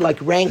Rebbe like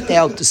ranked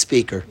out the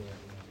speaker.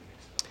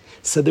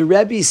 So the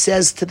Rebbe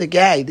says to the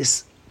guy,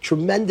 this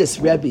tremendous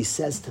Rebbe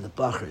says to the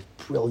Bacher,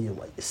 brilliant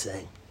what you're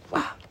saying.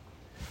 Wow.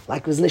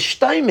 Like it was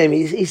nishtaimim.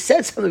 He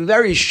said something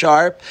very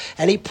sharp,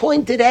 and he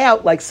pointed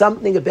out like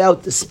something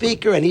about the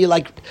speaker, and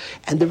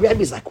the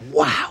Rebbe's like,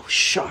 wow,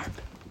 sharp.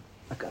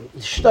 Like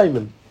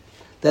nishtaimim.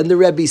 Then the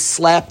Rebbe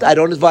slapped, I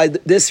don't know why,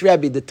 this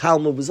Rebbe, the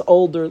Talmud was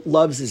older,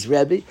 loves his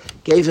Rebbe,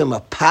 gave him a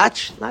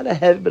patch, not a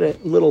heavy, but a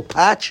little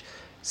patch,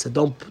 said,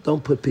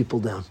 don't put people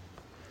down.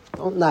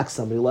 Don't knock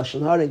somebody,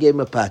 Lashon Hara, and gave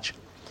him a patch.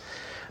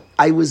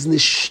 I was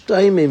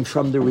nishtaimim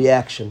from the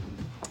reaction.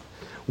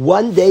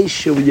 One day,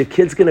 Shu, your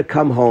kid's going to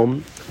come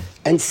home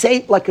and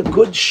say like a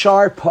good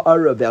sharp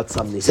ha'ara about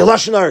something. Say,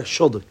 Lashon Hara,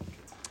 shoulder.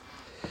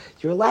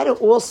 You're allowed to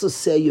also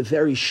say you're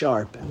very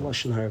sharp, and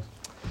Lashon Hara.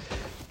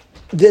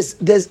 There's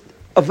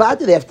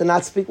Avada, they have to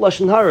not speak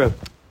Lashon Hara.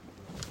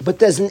 But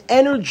there's an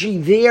energy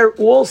there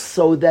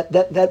also that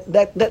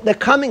they're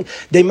coming.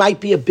 They might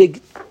be a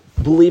big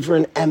believer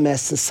in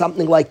MS and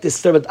something like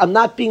this. But I'm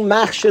not being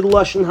machshir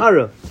Lashon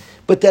Hara.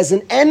 But there's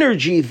an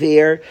energy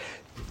there.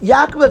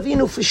 Yaakov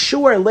Avinu for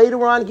sure, and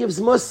later on gives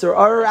Musar,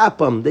 or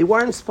Apam. They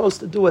weren't supposed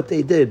to do what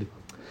they did.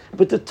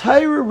 But the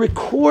Torah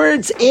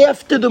records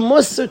after the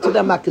Musar to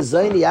the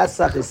Makazayni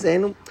Yasach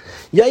Hisenu.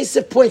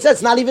 Yosef points out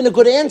it's not even a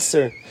good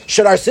answer.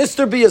 Should our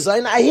sister be a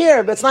Zayn? I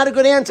hear, but it's not a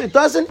good answer. It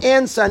doesn't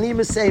answer.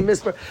 Ani say,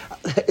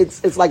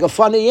 it's like a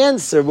funny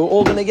answer. We're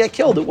all going to get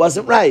killed. It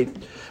wasn't right.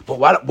 But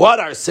what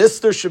our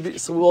sister should be?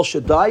 So we all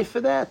should die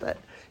for that?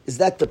 Is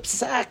that the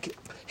psak?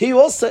 He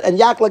also, and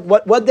Yaakov,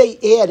 like what they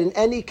add in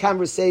any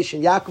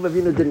conversation, Yaakov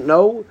Avinu didn't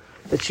know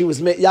that she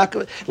was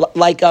Yaakov.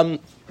 Like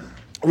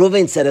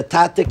Reuven said, a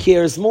tata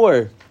cares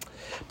more.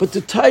 But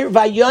the Torah,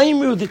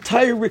 Vayayimru, the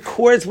Torah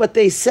records what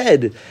they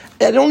said.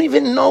 I don't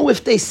even know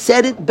if they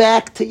said it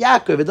back to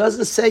Yaakov. It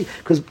doesn't say,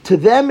 because to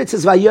them it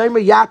says,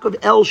 Vayayimru Yaakov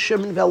El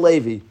Shimon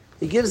Velevi.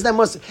 He gives them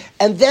what,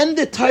 and then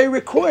the Torah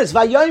records,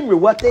 Vayayimru,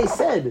 what they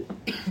said.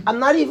 I'm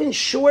not even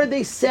sure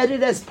they said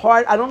it as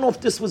part, I don't know if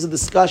this was a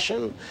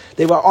discussion.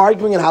 They were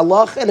arguing in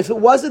halach, and if it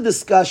was a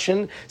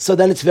discussion, so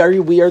then it's very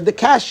weird. The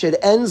kasha, it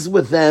ends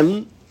with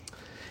them,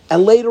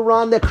 and later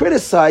on, they're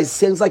criticized.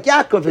 Things like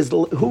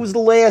Yaakov who's the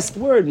last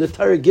word? And the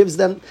Torah gives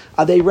them,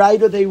 are they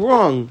right or are they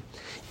wrong?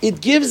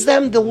 It gives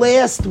them the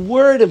last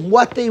word of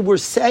what they were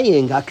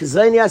saying.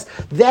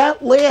 That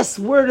last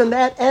word and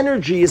that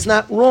energy is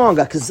not wrong.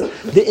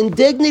 The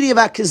indignity of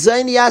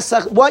Akazayni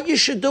Yasach, what you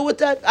should do with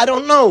that, I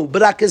don't know.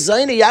 But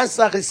Akazayni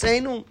Yasach is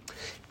saying,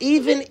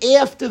 even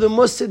after the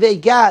Musa they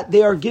got,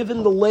 they are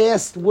given the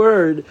last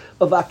word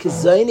of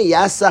Akazayni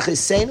Yasach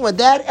Hiseinu, and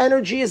that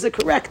energy is the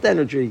correct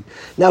energy.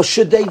 Now,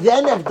 should they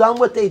then have done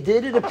what they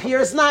did? It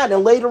appears not.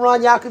 And later on,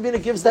 Yaakov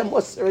Avinu gives them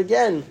Musa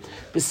again,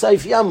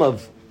 B'Seif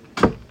Yamav.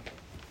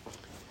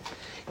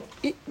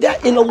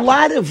 In a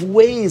lot of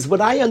ways,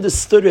 what I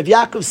understood, Rav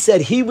Yaakov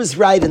said he was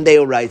right and they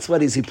were right. So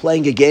what, is he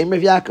playing a game,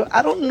 Rav Yaakov?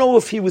 I don't know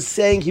if he was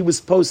saying he was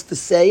supposed to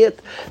say it.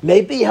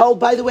 Maybe he held,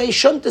 by the way, he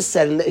shouldn't have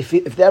said it.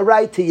 If they're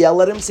right to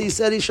yell at him, so he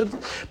said he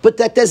shouldn't. But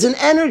that there's an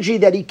energy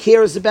that he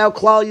cares about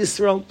Klal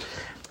Yisrael.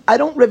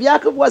 Rav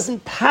Yaakov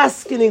wasn't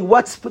paskening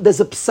there's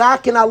a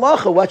psak in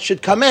halacha, what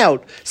should come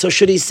out. So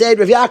should he say,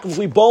 Rav Yaakov, if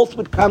we both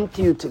would come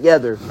to you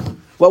together,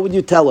 what would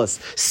you tell us?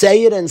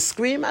 Say it and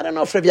scream? I don't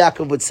know if Rav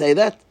Yaakov would say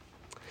that.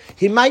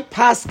 He might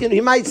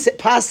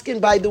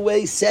paskin, by the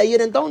way, say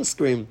it and don't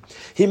scream.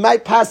 He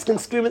might paskin,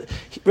 scream it.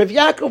 Rav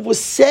Yaakov was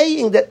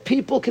saying that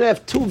people can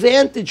have two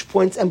vantage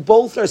points and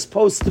both are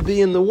supposed to be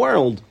in the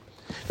world.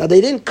 Now, they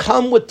didn't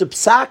come with the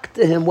psak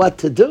to him what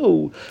to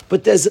do,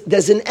 but there's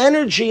an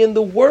energy in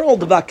the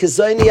world of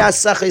Akazayni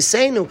Yasach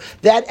Hiseinu.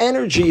 That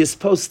energy is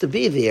supposed to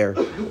be there.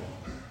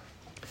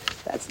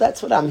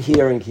 That's what I'm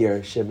hearing here,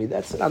 Shimi.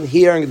 That's what I'm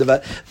hearing.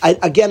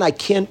 I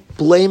can't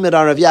blame it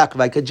on Rav Yaakov.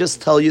 I could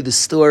just tell you the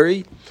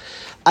story.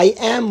 I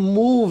am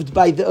moved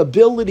by the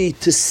ability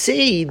to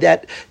see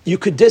that you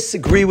could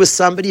disagree with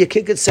somebody, a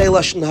kid could say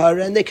Lashon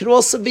Hara, and they could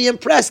also be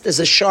impressed. There's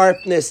a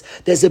sharpness,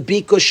 there's a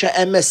bikush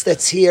emes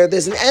that's here,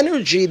 there's an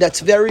energy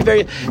that's very,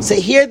 very... So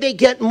here they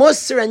get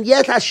Musar, and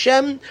yet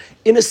Hashem,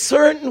 in a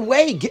certain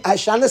way, the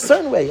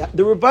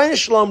Rebbeinu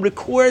Shalom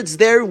records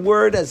their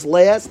word as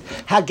last.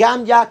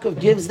 Hagam Yaakov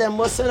gives them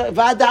Musar.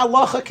 Vada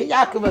Alocha Ki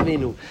Yaakov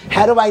Avinu.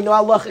 How do I know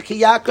Alocha Ki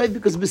Yaakov?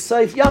 Because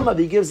B'Seif Yamav,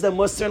 he gives them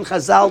Musar, and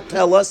Chazal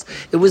tell us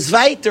it was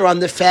Vaiter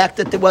on the fact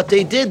that what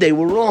they did, they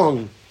were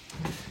wrong.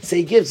 So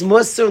he gives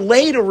Musar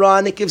later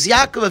on, it gives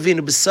Yaakov Avinu,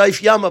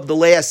 B'Seif Yamav, the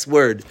last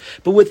word.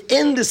 But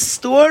within the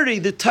story,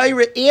 the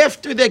Torah,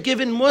 after they're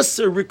given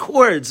Musar,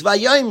 records,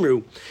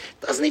 Vayayimru.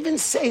 Doesn't even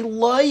say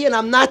loy, and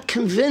I'm not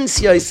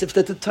convinced, Yosef,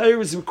 that the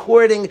Torah is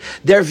recording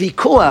their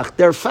vikuach,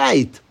 their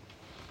fight.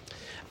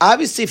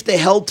 Obviously, if they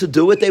held to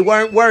do it, they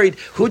weren't worried.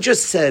 Who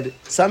just said?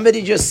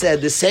 Somebody just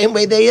said the same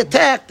way they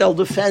attacked, they'll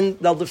defend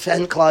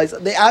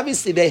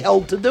Klal. They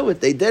held to do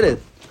it. They did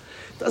it.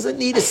 Doesn't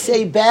need to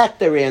say back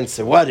their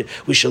answer. What?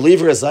 We should leave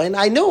her as I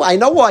know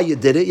why you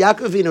did it.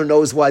 Yaakov Avinu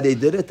knows why they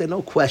did it. There are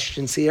no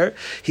questions here.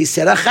 He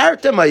said,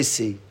 Acharta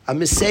Maisi. I'm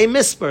misay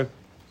misper.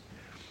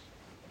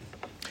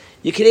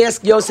 You can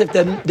ask Yosef,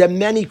 there are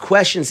many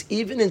questions.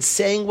 Even in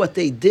saying what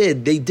they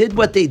did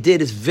what they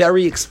did is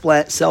very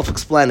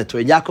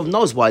self-explanatory. Yaakov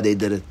knows why they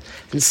did it.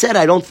 And said,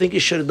 I don't think you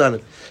should have done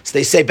it. So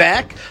they say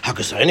back,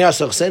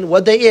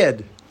 what they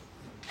add?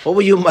 What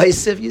were you,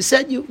 Maisif? You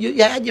said you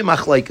had your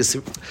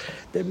machlaikas.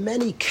 There are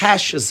many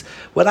kashas.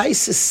 What I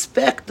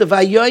suspect of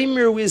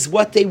Vayomer is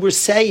what they were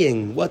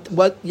saying, what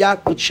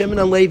Shimon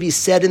and Levi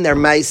said in their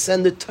Maisa,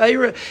 and the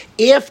Torah,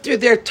 after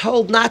they're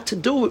told not to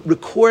do it,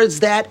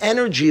 records that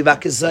energy of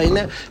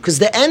Akazayna, because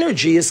the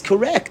energy is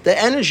correct. The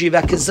energy of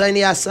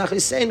Akazayna Asach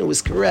Hisenu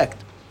is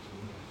correct.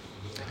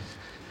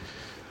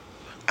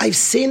 I've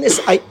seen this.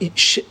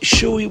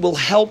 Shui will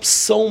help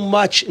so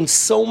much in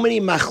so many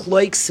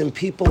machlokes and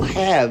people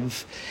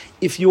have.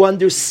 If you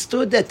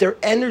understood that their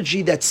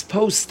energy that's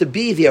supposed to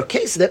be there,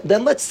 okay, so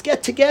then let's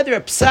get together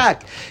at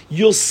Psak.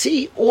 You'll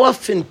see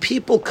often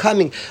people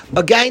coming.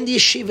 A guy in the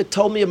yeshiva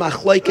told me a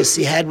machlokes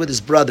he had with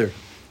his brother.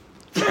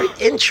 Very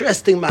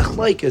interesting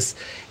machlokes.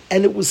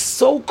 And it was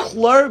so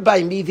clear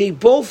by me, they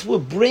both were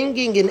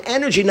bringing in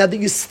energy. Now, that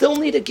you still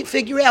need to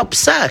figure out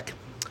Psak.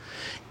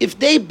 If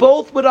they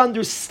both would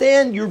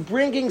understand you're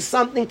bringing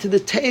something to the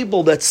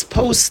table that's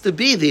supposed to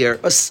be there,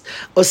 a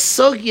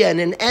sugya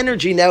and an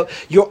energy. Now,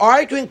 you're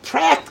arguing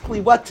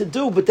practically what to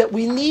do, but that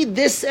we need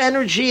this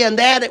energy and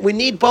that. We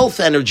need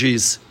both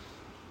energies.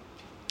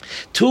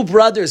 Two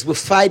brothers were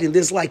fighting.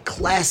 This is like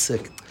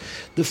classic.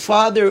 The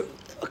father,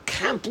 a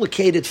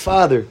complicated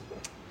father.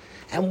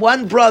 And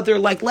one brother,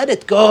 like, let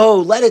it go,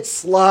 let it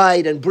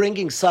slide, and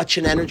bringing such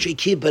an energy,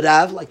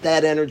 kibbutz, like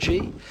that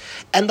energy.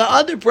 And the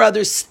other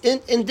brother,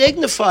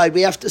 indignified,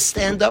 we have to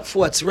stand up for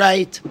what's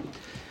right,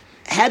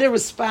 had to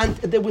respond.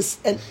 There was,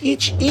 and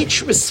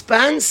each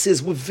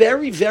responses were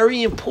very,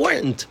 very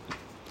important.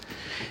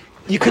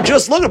 You could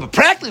just look at it, but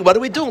practically, what do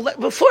we do?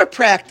 Before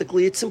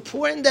practically, it's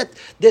important that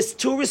there's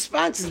two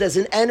responses. There's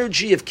an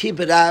energy of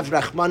kibbutz,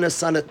 rachmana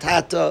sana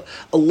tata,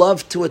 a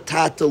love to a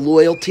tata,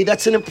 loyalty.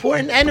 That's an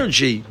important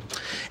energy.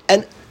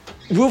 And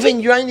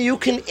Reuven, you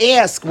can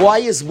ask, why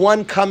is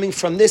one coming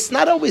from this?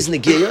 Not always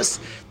negiyos.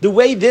 The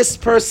way this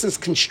person's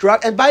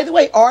construct, and by the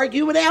way,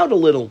 argue it out a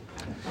little.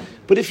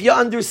 But if you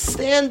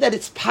understand that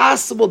it's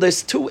possible,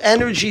 there's two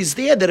energies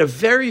there that are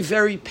very,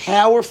 very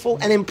powerful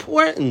and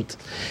important.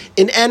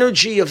 An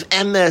energy of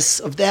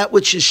emes, of that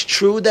which is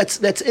true, that's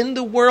in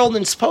the world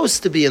and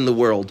supposed to be in the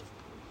world.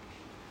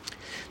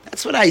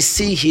 That's what I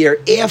see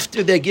here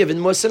after they're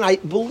given Musa. And I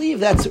believe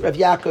that's what Rav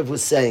Yaakov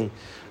was saying.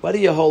 What do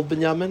you hold,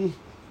 Binyamin?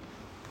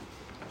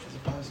 Is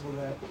it possible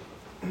that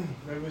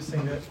Rav was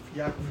saying that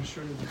Yaakov was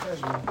sure to the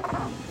Cheshbon,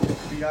 but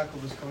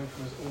Yaakov was coming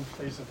from his own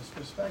place of his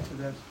perspective,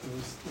 that there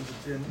was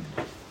a din,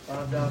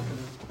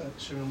 that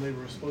Shimon and Levi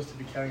were supposed to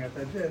be carrying out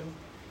that din,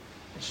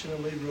 and Shimon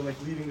and Levi were like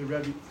leaving the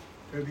Rebbe,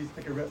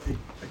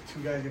 like two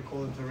guys get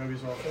called into the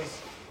Rebbe's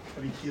office,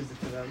 Rebbe keys it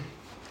to them,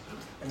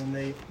 and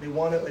then they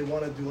want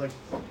to do like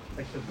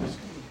the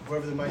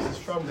whoever the mice is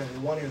from, then they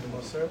want to hear the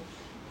Musar,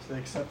 so they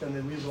accept them,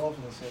 they leave the office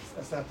and say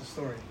that's not the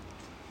story.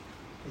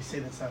 They say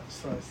that's not the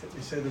story.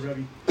 They say the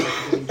Rebbe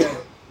didn't get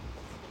it.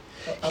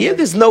 Here,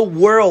 there's no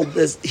world.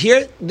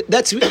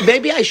 That's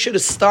maybe I should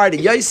have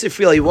started. Yosef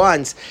really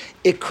wants.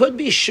 It could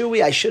be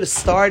Shui. I should have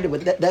started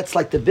with that. That's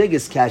like the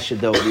biggest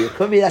kashadodi. It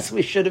could be that's what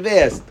we should have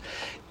asked.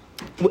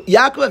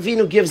 Yaakov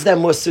Avinu gives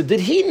them Musa. Did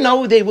he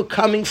know they were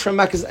coming from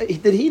Makkah?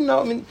 Did he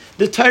know? I mean,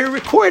 the Torah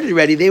recorded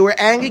already. They were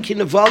angry.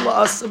 Kinavala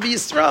Asa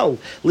Yisrael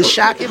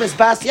L'Shakim as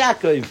Bas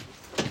Yaakov.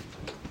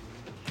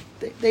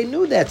 They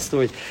knew that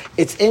story.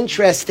 It's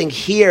interesting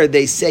here.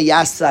 They say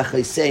Yasach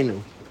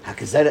Hisenu.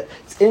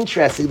 It's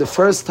interesting. The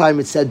first time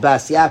it said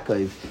Bas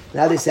Yaakov.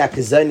 Now they say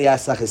Akazayni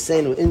Yasach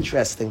Hisenu.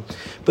 Interesting.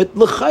 But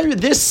l'chayr,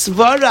 this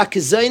svara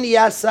Akazayni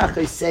Yasach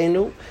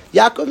Hisenu,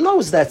 Yaakov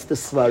knows that's the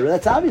svara.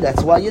 That's obvious.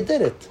 That's why you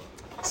did it.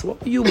 So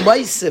what were you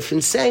Maisif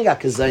in saying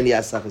Akazayni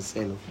Yasach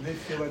Hisenu?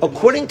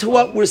 According to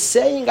what we're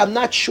saying, I'm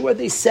not sure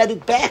they said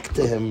it back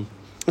to him.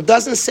 It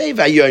doesn't say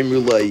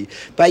Vayomer Loi.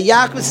 By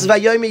Yaakov, it says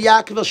Vayomer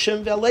Yaakov El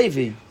Shem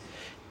Levi.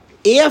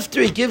 After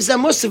he gives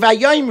them Musa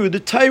Vayomer, the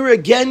Torah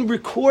again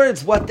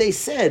records what they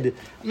said.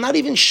 I'm not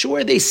even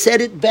sure they said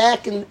it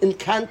back in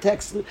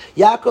context.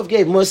 Yaakov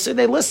gave Musa,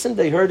 they listened,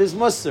 they heard his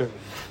Musa.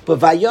 But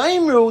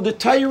Vayomer, the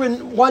Torah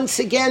once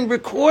again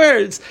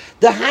records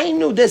the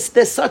Hainu.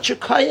 There's such a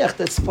koyach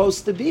that's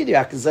supposed to be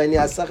there. Akazayni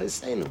Yasach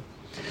Hisenu.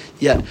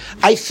 Yeah,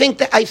 I think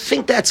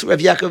that's Rav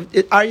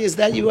Yaakov. Ari, is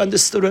that you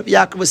understood what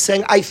Yaakov was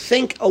saying? I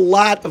think a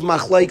lot of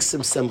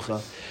machlokes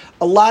Simcha,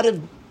 a lot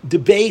of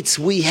debates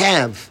we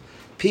have,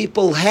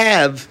 people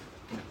have,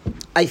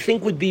 I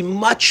think would be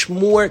much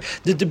more.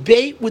 The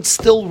debate would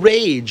still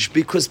rage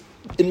because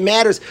it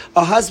matters.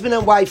 A husband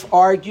and wife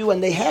argue,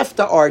 and they have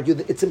to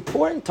argue. It's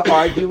important to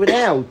argue it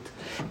out.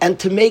 And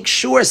to make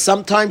sure,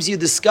 sometimes you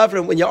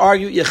discover when you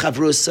argue with your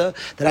chavrusa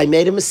that I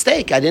made a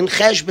mistake, I didn't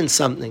cheshbon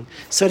something.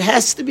 So it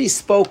has to be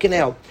spoken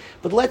out.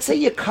 But let's say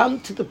you come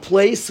to the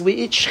place, we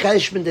each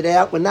cheshboned it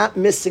out, we're not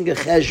missing a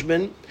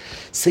cheshbon.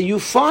 So you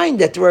find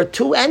that there are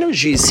two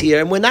energies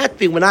here, and we're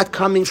not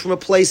coming from a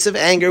place of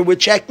anger, we're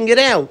checking it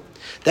out.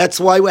 That's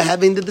why we're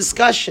having the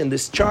discussion,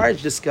 this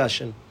charge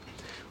discussion.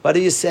 What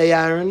do you say,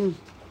 Aaron?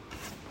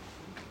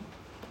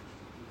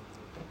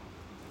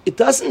 It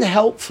doesn't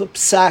help for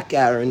psak,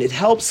 Aaron. It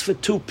helps for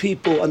two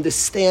people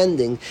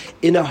understanding.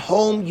 In a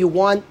home, you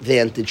want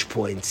vantage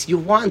points. You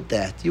want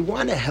that. You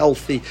want a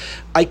healthy,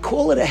 I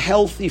call it a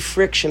healthy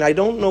friction. I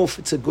don't know if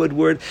it's a good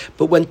word,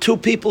 but when two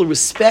people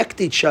respect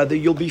each other,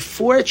 you'll be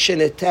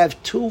fortunate to have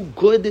two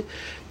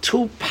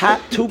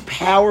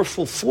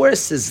powerful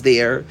forces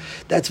there.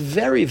 That's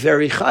very,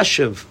 very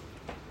chashuv.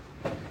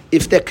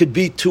 If there could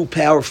be two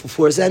powerful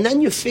forces. And then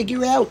you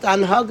figure out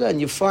anhaga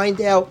and you find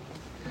out,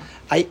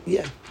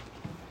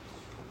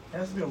 There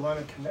has to be a line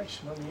of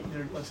connection. I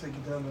mean, let's say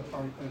Gedolim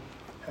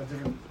have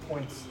different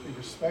points. They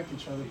respect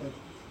each other, but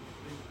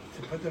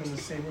to put them in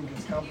the same room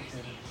gets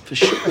complicated. For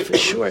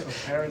sure. So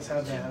parents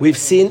have that. We've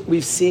seen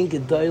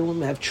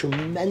Gedolim have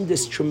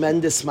tremendous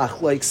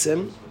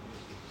machloksim.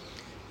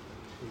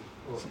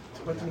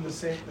 To put them in the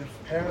same,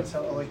 if parents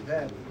are like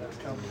that, that's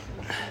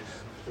complicated.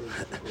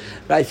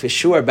 Right, for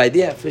sure.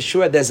 For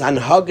sure. There's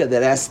anhaga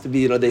that has to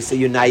be. They say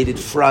united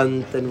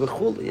front and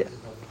v'chul. Yeah.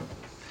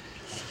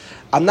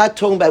 I'm not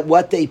talking about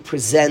what they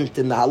present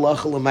in the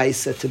halacha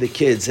l'maisa to the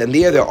kids, and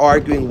they're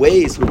arguing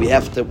ways where we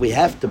have to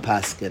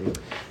paskin.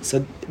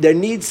 So there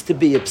needs to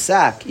be a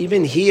psak.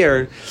 Even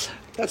here,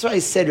 that's why I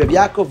said Rabbi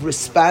Yaakov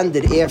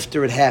responded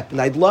after it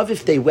happened. I'd love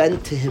if they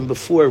went to him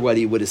before what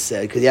he would have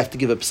said, because you have to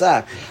give a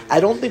psak. I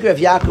don't think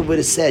Rabbi Yaakov would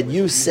have said,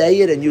 you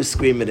say it and you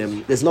scream at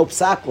him. There's no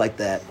psak like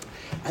that.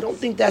 I don't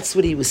think that's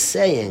what he was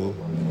saying.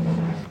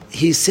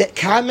 He said,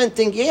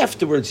 commenting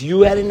afterwards,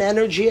 you had an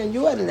energy and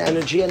you had an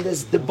energy, and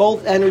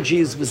both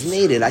energies was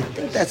needed. I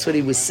think that's what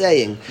he was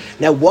saying.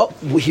 Now, what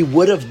he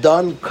would have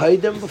done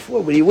kaidem before,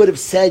 what he would have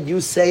said,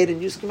 you say it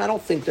and you scream, I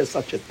don't think there's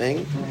such a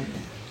thing.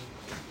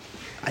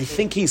 I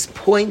think he's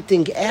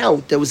pointing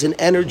out there was an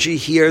energy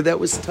here that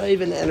was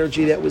taiv, and an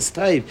energy that was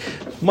taiv.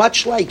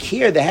 Much like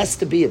here, there has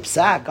to be a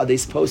psak. Are they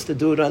supposed to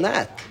do it or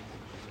not?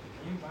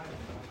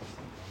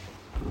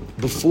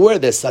 Before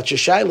there's such a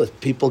shayla,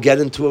 people get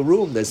into a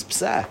room, there's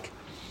psak.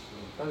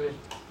 I mean,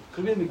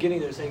 could be in the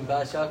beginning they're saying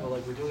Bas Yaakov,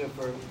 like we're doing it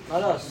for,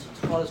 not us, it's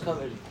Father's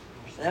covered.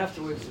 And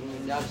afterwards, when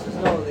Yaakov says,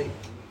 no,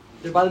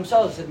 they're by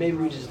themselves, said maybe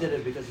we just did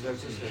it because it's our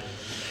sister.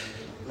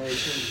 And they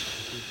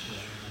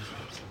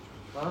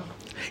huh?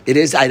 It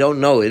is, I don't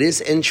know, it is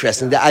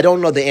interesting. I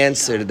don't know the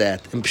answer to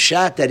that. In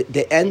Pshat, that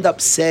they end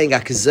up saying,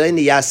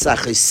 Akazayni Yasa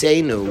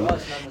Achisenu,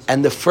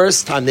 and the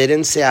first time they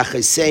didn't say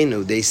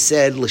Achisenu, they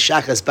said,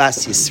 L'shachas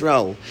Bas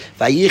Yisrael,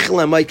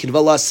 Vayichel Amaykin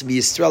Valas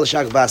Yisrael,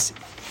 L'shachas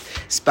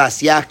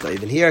Bas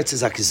Yaakov. And here it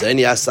says,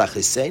 Akazayni Yasa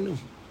Achisenu.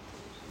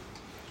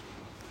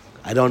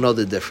 I don't know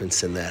the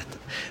difference in that.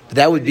 But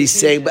that would be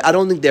saying, but I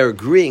don't think they're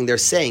agreeing. They're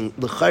saying,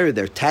 L'chayr,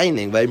 they're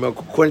tining, but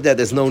according to that,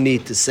 there's no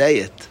need to say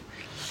it.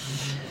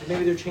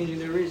 Maybe they're changing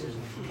their reasons.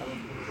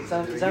 It's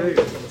not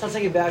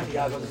saying it back to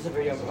Yaakov. It's a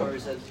very young or he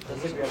said,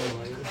 that's like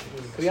like.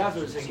 But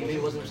Yaakov was saying maybe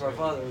it wasn't for our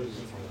father.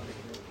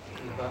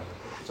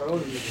 It's our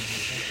own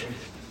reason.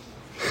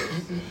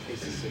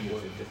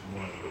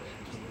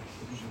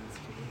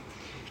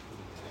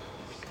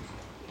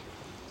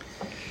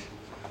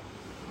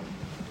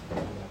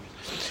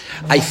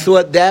 I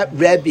thought that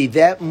Rebbe,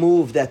 that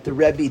move that the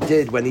Rebbe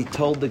did when he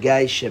told the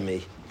guy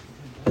Shemi,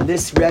 and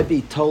this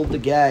Rebbe told the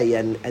guy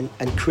and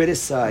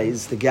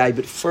criticized the guy,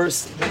 but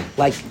first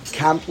like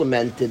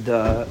complimented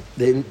the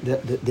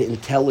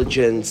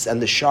intelligence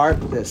and the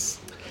sharpness.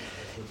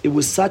 It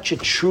was such a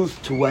truth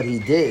to what he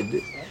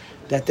did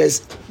that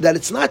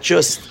it's not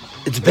just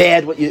it's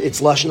bad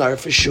it's lashon hara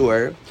for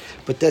sure,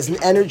 but there's an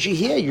energy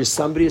here. You're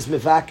somebody who's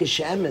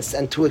mevakesh emes,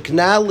 and to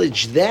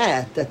acknowledge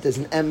that there's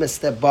an emes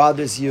that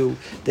bothers you,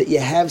 that you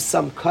have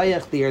some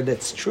kayach there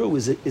that's true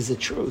is a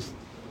truth.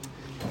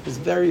 I was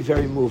very,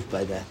 very moved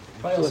by that.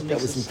 I thought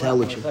that was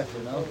intelligent.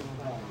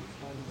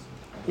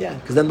 Yeah,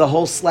 because then the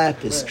whole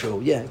slap is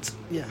true. Yeah,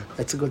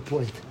 that's a good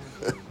point.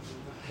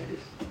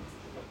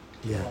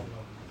 Yeah,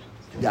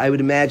 I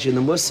would imagine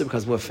the Muslim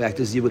because more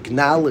factors. You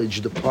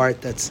acknowledge the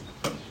part that's.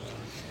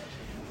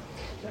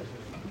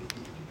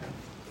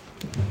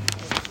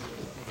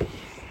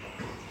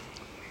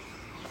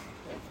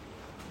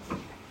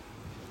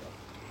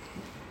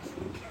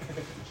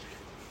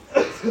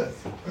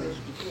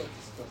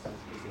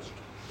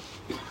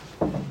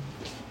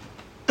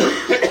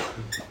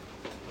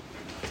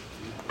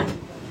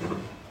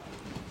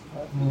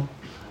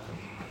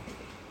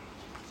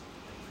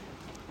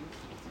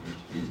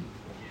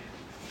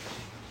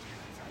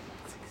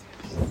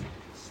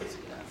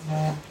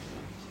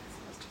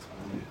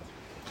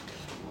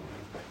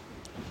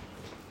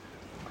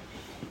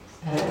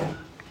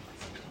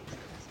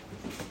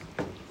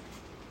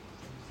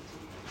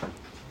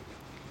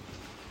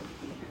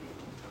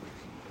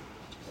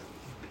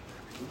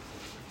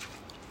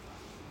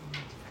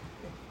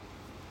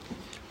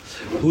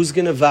 Who's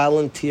going to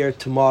volunteer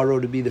tomorrow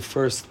to be the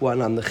first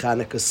one on the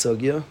Chanukah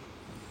Sugya?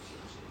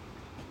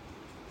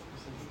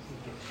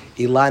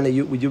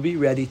 Ilana, would you be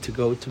ready to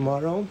go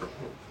tomorrow?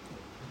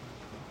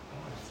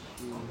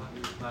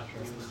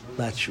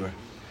 Not sure.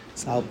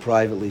 So I'll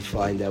privately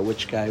find out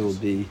which guy will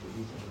be.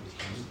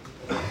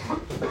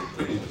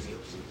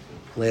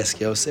 I'll ask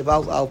Yosef.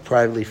 I'll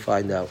privately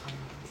find out.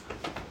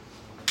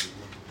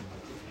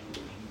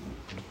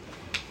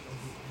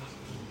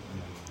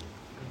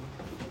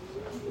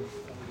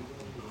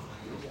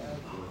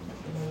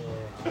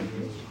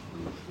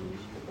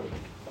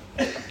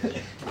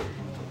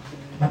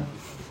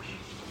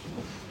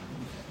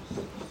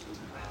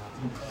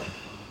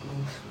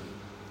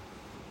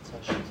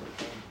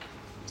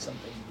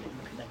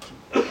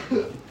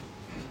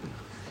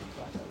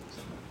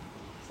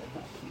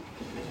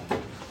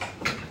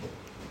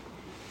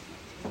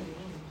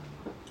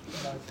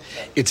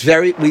 It's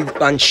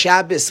on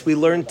Shabbos we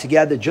learned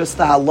together just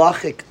the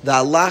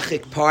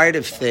halachic part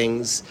of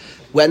things,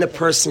 when a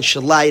person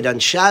should light on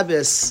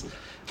Shabbos.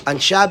 On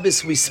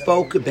Shabbos we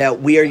spoke about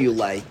where you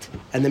light,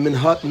 and the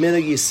Minhag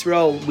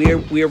Yisrael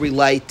where we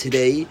light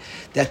today,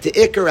 that the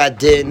Ikar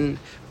Adin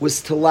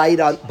was to light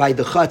by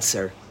the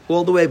Chatzar,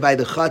 all the way by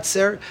the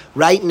Chatzar,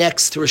 right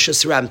next to Rosh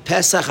Hashanah,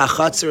 Pesach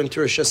HaChatzar and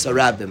to Rosh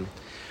Hashanah.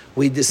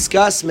 We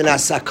discussed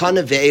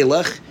Minasakana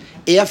Ve'elach,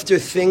 after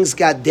things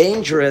got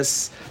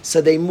dangerous, so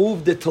they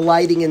moved it to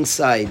lighting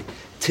inside.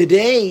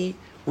 Today,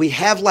 we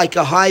have like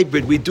a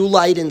hybrid. We do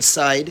light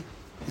inside.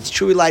 It's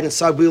true we light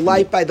inside. We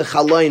light by the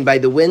chaloin, by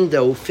the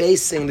window,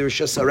 facing the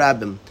Rosh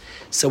Hashanah.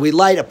 So we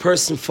light, a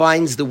person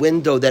finds the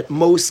window that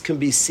most can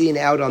be seen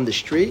out on the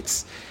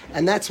streets,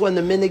 and that's when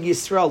the Minhag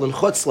Yisrael in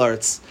Chutz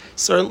La'aretz,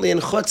 certainly in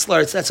Chutz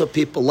La'aretz, that's what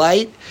people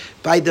light,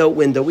 by the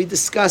window. We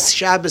discussed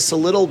Shabbos a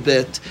little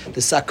bit. The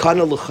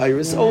Sakana L'chayr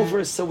is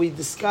over, so we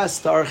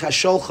discussed the Aruch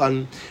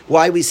HaShulchan,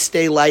 why we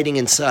stay lighting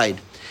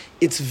inside.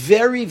 It's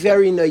very,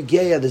 very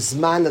noigeya, the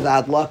Zman of the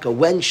Adlaka.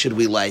 When should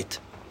we light?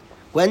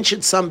 When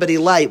should somebody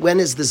light? When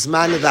is the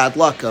Zman of the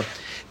Adlaka?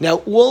 Now,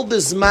 all the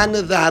Zman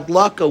of the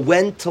Hadlaka,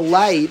 when to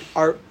light,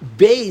 are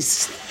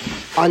based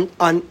on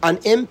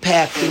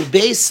impacting,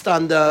 based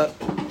on the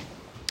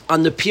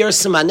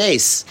Pirsum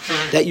HaNes,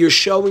 that you're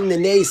showing the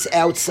Nes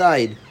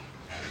outside.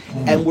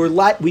 And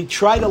we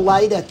try to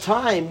light at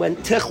time when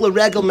Tichla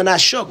Regel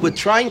Menashuk. We're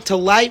trying to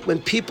light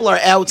when people are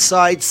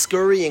outside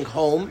scurrying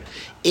home.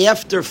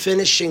 After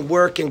finishing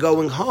work and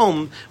going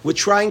home, we're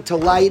trying to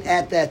light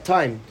at that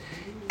time.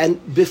 And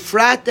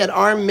befrat that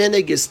our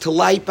minig is to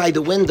light by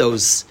the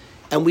windows,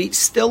 and we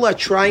still are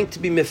trying to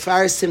be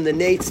mefarsim the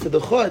nates to the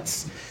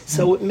chutz,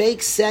 so it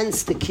makes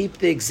sense to keep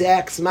the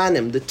exact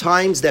zmanim, the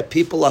times that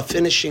people are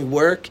finishing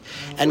work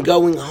and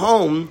going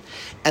home.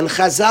 And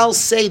Chazal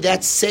say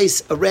that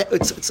says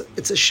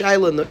it's a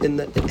shaila in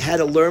the how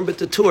to learn, but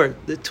the Torah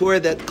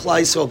that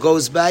Klal Yisrael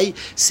goes by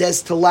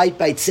says to light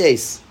by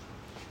tzeis.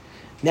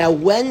 Now,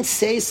 when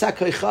tzeis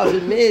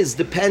hakoychavim is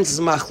depends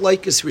on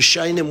machlokes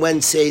rishonim when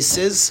tzeis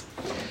is.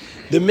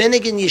 The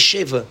minig in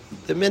yeshiva,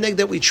 the minig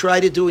that we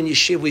try to do in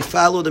yeshiva, we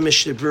follow the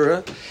Mishnah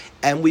Berurah,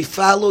 and we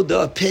follow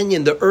the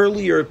opinion, the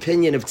earlier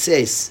opinion of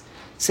tzeis.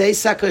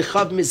 Tzeis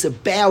hakoychavim is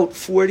about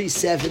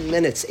 47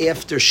 minutes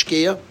after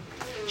shkia.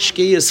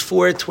 Shkia is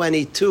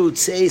 4:22.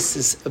 Tzeis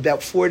is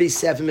about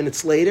 47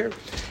 minutes later,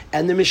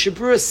 and the Mishnah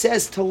Berurah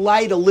says to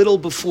light a little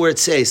before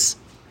tzeis.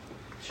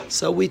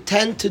 So we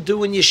tend to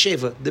do in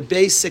yeshiva. The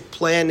basic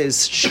plan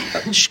is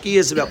shkia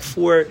is about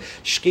 4.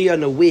 Shkia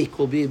in a week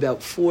will be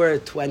about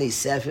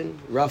 4:27,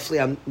 roughly.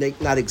 I'm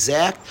not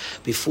exact.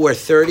 Before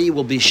 4:30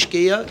 will be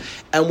shkia,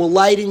 and we'll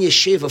light in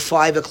yeshiva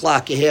 5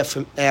 o'clock, a half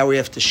an hour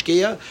after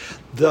shkia.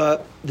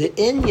 The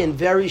Indian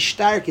very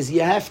stark is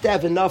you have to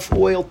have enough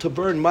oil to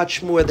burn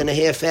much more than a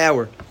half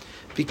hour.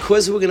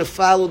 Because we're going to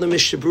follow the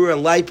Mishnah Berurah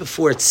and light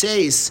before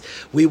tzeis,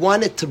 we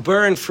want it to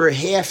burn for a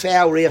half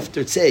hour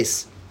after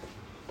tzeis.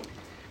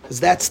 Because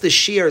that's the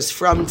shears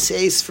from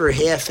tzeis for a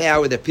half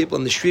hour that people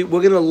on the street,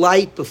 we're going to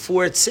light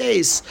before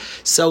tzeis.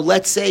 So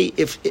let's say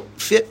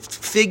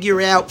figure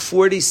out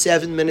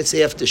 47 minutes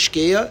after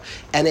shkia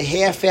and a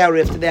half hour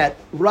after that.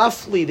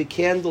 Roughly the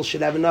candle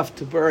should have enough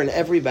to burn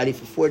everybody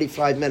for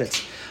 45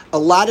 minutes. A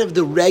lot of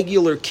the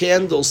regular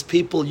candles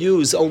people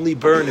use only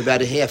burn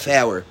about a half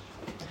hour.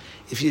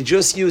 If you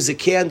just use a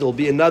candle, it'll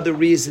be another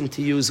reason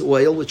to use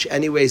oil, which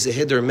anyway is a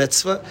hiddur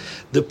mitzvah.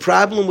 The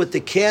problem with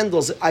the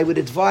candles, I would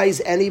advise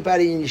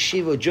anybody in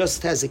yeshiva who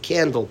just has a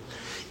candle,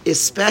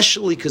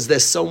 especially because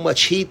there's so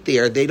much heat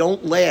there, they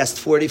don't last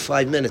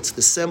 45 minutes.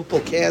 The simple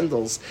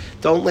candles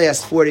don't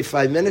last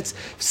 45 minutes.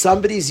 If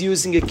somebody's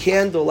using a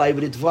candle, I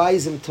would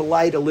advise him to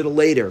light a little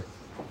later.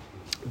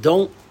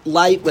 Don't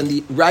light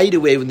right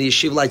away when the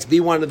yeshiva lights. Be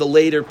one of the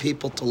later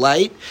people to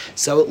light,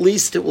 so at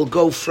least it will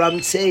go from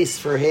tzeis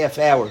for a half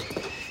hour.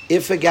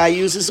 If a guy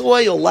uses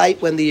oil,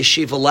 light when the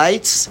yeshiva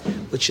lights,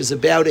 which is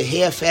about a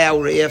half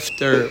hour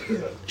after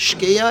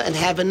shkia, and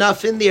have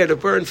enough in there to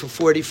burn for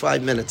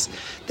 45 minutes.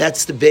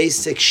 That's the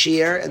basic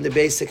shear and the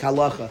basic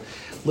halacha.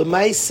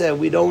 L'maisa,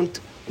 we don't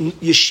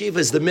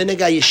yeshivas, the minhag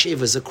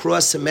yeshivas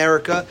across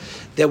America.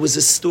 There was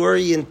a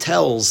story in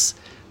Tells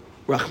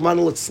Rahman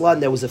al-Islam,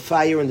 there was a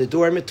fire in the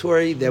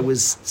dormitory,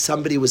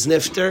 somebody was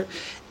nifter,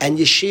 and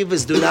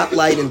yeshivas do not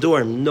light in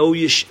dorm. No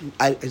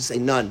I say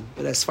none.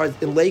 But as far as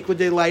in Lakewood,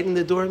 they light in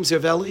the dorms,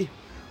 Yerveli?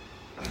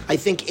 I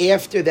think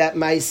after that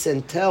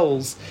Maisen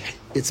tells,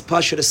 it's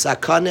Pasha to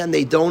Sakana, and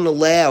they don't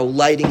allow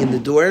lighting in the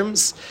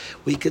dorms.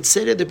 We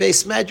consider the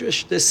base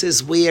medrash. This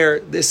is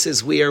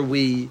where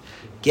we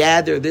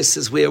gather. This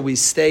is where we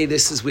stay.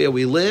 This is where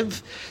we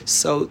live.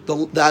 So the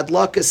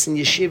adlakas and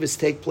yeshivas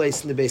take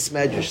place in the base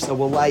medrash. So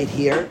we'll light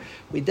here.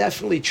 We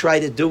definitely try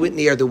to do it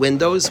near the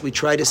windows. We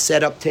try to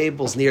set up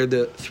tables near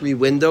the 3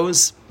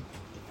 windows.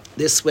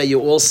 This way you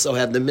also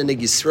have the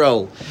Minig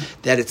Yisrael,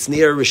 that it's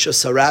near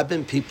Rishus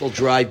HaRabim. People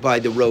drive by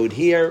the road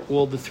here,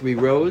 all the 3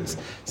 roads.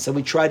 So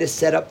we try to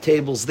set up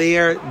tables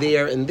there,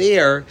 and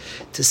there.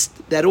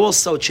 That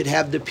also should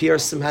have the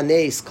Pirsim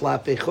Hanes,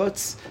 Klape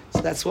Chutz.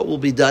 So that's what will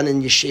be done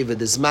in Yeshiva.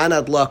 The Zman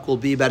Adlak will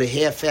be about a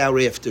half hour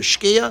after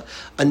Shkia,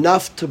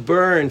 enough to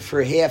burn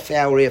for a half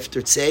hour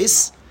after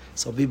Tzeis.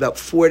 So it'll be about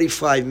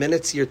 45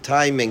 minutes, your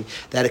timing,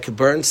 that it could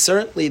burn.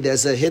 Certainly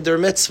there's a Hiddur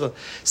mitzvah.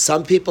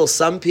 Some people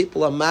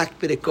are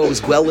makbid, it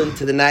goes well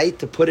into the night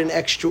to put in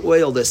extra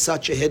oil. There's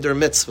such a Hiddur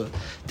mitzvah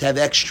to have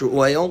extra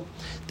oil,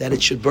 that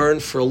it should burn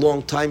for a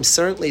long time.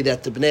 Certainly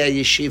that the Bnei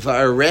Yeshiva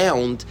are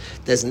around,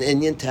 there's an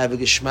Indian to have a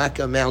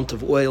Geshmaka amount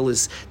of oil.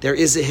 There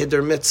is a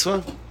Hiddur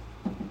mitzvah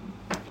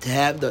to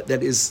have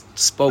that is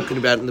spoken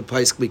about in the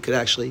Paisuk. We could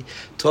actually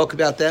talk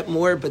about that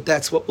more, but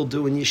that's what we'll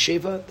do in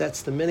Yeshiva.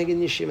 That's the minig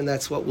in Yeshiva, and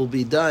that's what will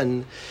be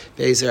done,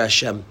 Be'ezer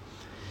Hashem.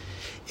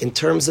 In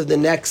terms of the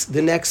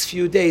next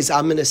few days,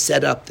 I'm going to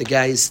set up the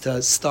guys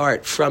to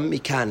start from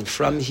Mikan,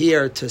 from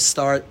here to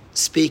start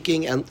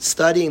speaking and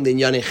studying the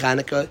Inyanim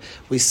Chanukah.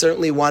 We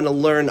certainly want to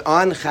learn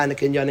on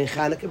Chanukah and Inyanim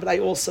Chanukah, but I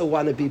also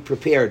want to be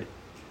prepared.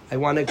 I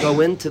want to go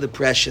into the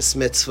precious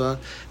mitzvah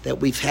that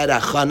we've had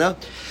achana.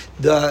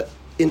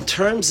 In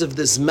terms of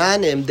the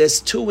Zmanim,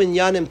 there's 2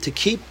 inyanim to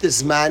keep the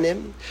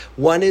Zmanim.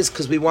 One is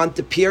because we want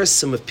the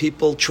piercing of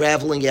people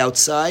traveling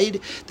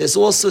outside. There's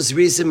also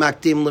Zrizim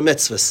Makdim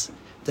Lemitzvahs.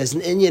 There's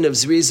an inyan of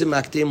Zrizim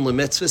Makdim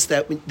Lemitzvahs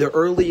that the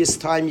earliest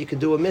time you could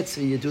do a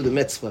mitzvah, you do the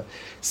mitzvah.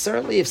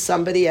 Certainly if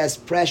somebody has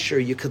pressure,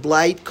 you could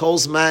light Kol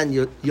Zman,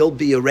 you'll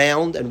be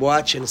around and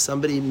watch, and if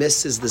somebody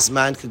misses the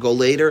Zman, could go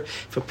later.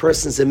 If a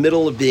person's in the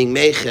middle of being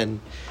Mechen,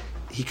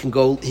 he can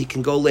go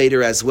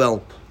later as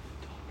well.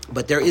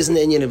 But there is an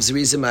inyan of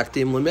Zrizim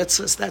Akdim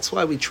L'mitzvahs. That's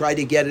why we try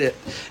to get it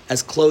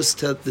as close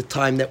to the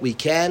time that we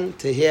can,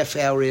 to half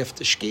hour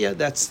after Shkia.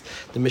 That's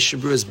the Mishnah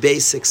Berurah's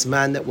basics,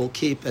 man, that we'll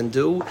keep and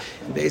do.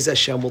 And Be'ez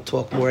Hashem, we'll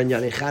talk more in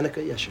Inyanim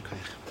Chanukah. Yashar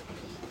Koach.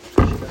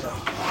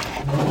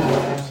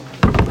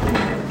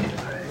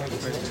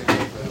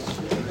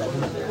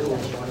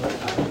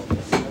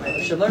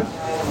 Shimler,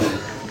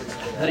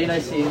 very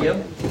nice seeing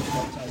you.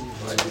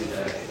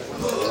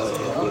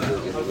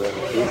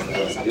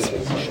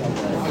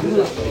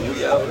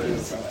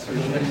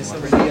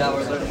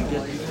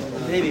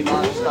 Maybe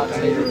mom stops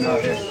later.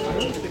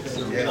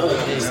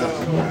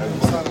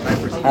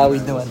 How are we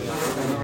doing?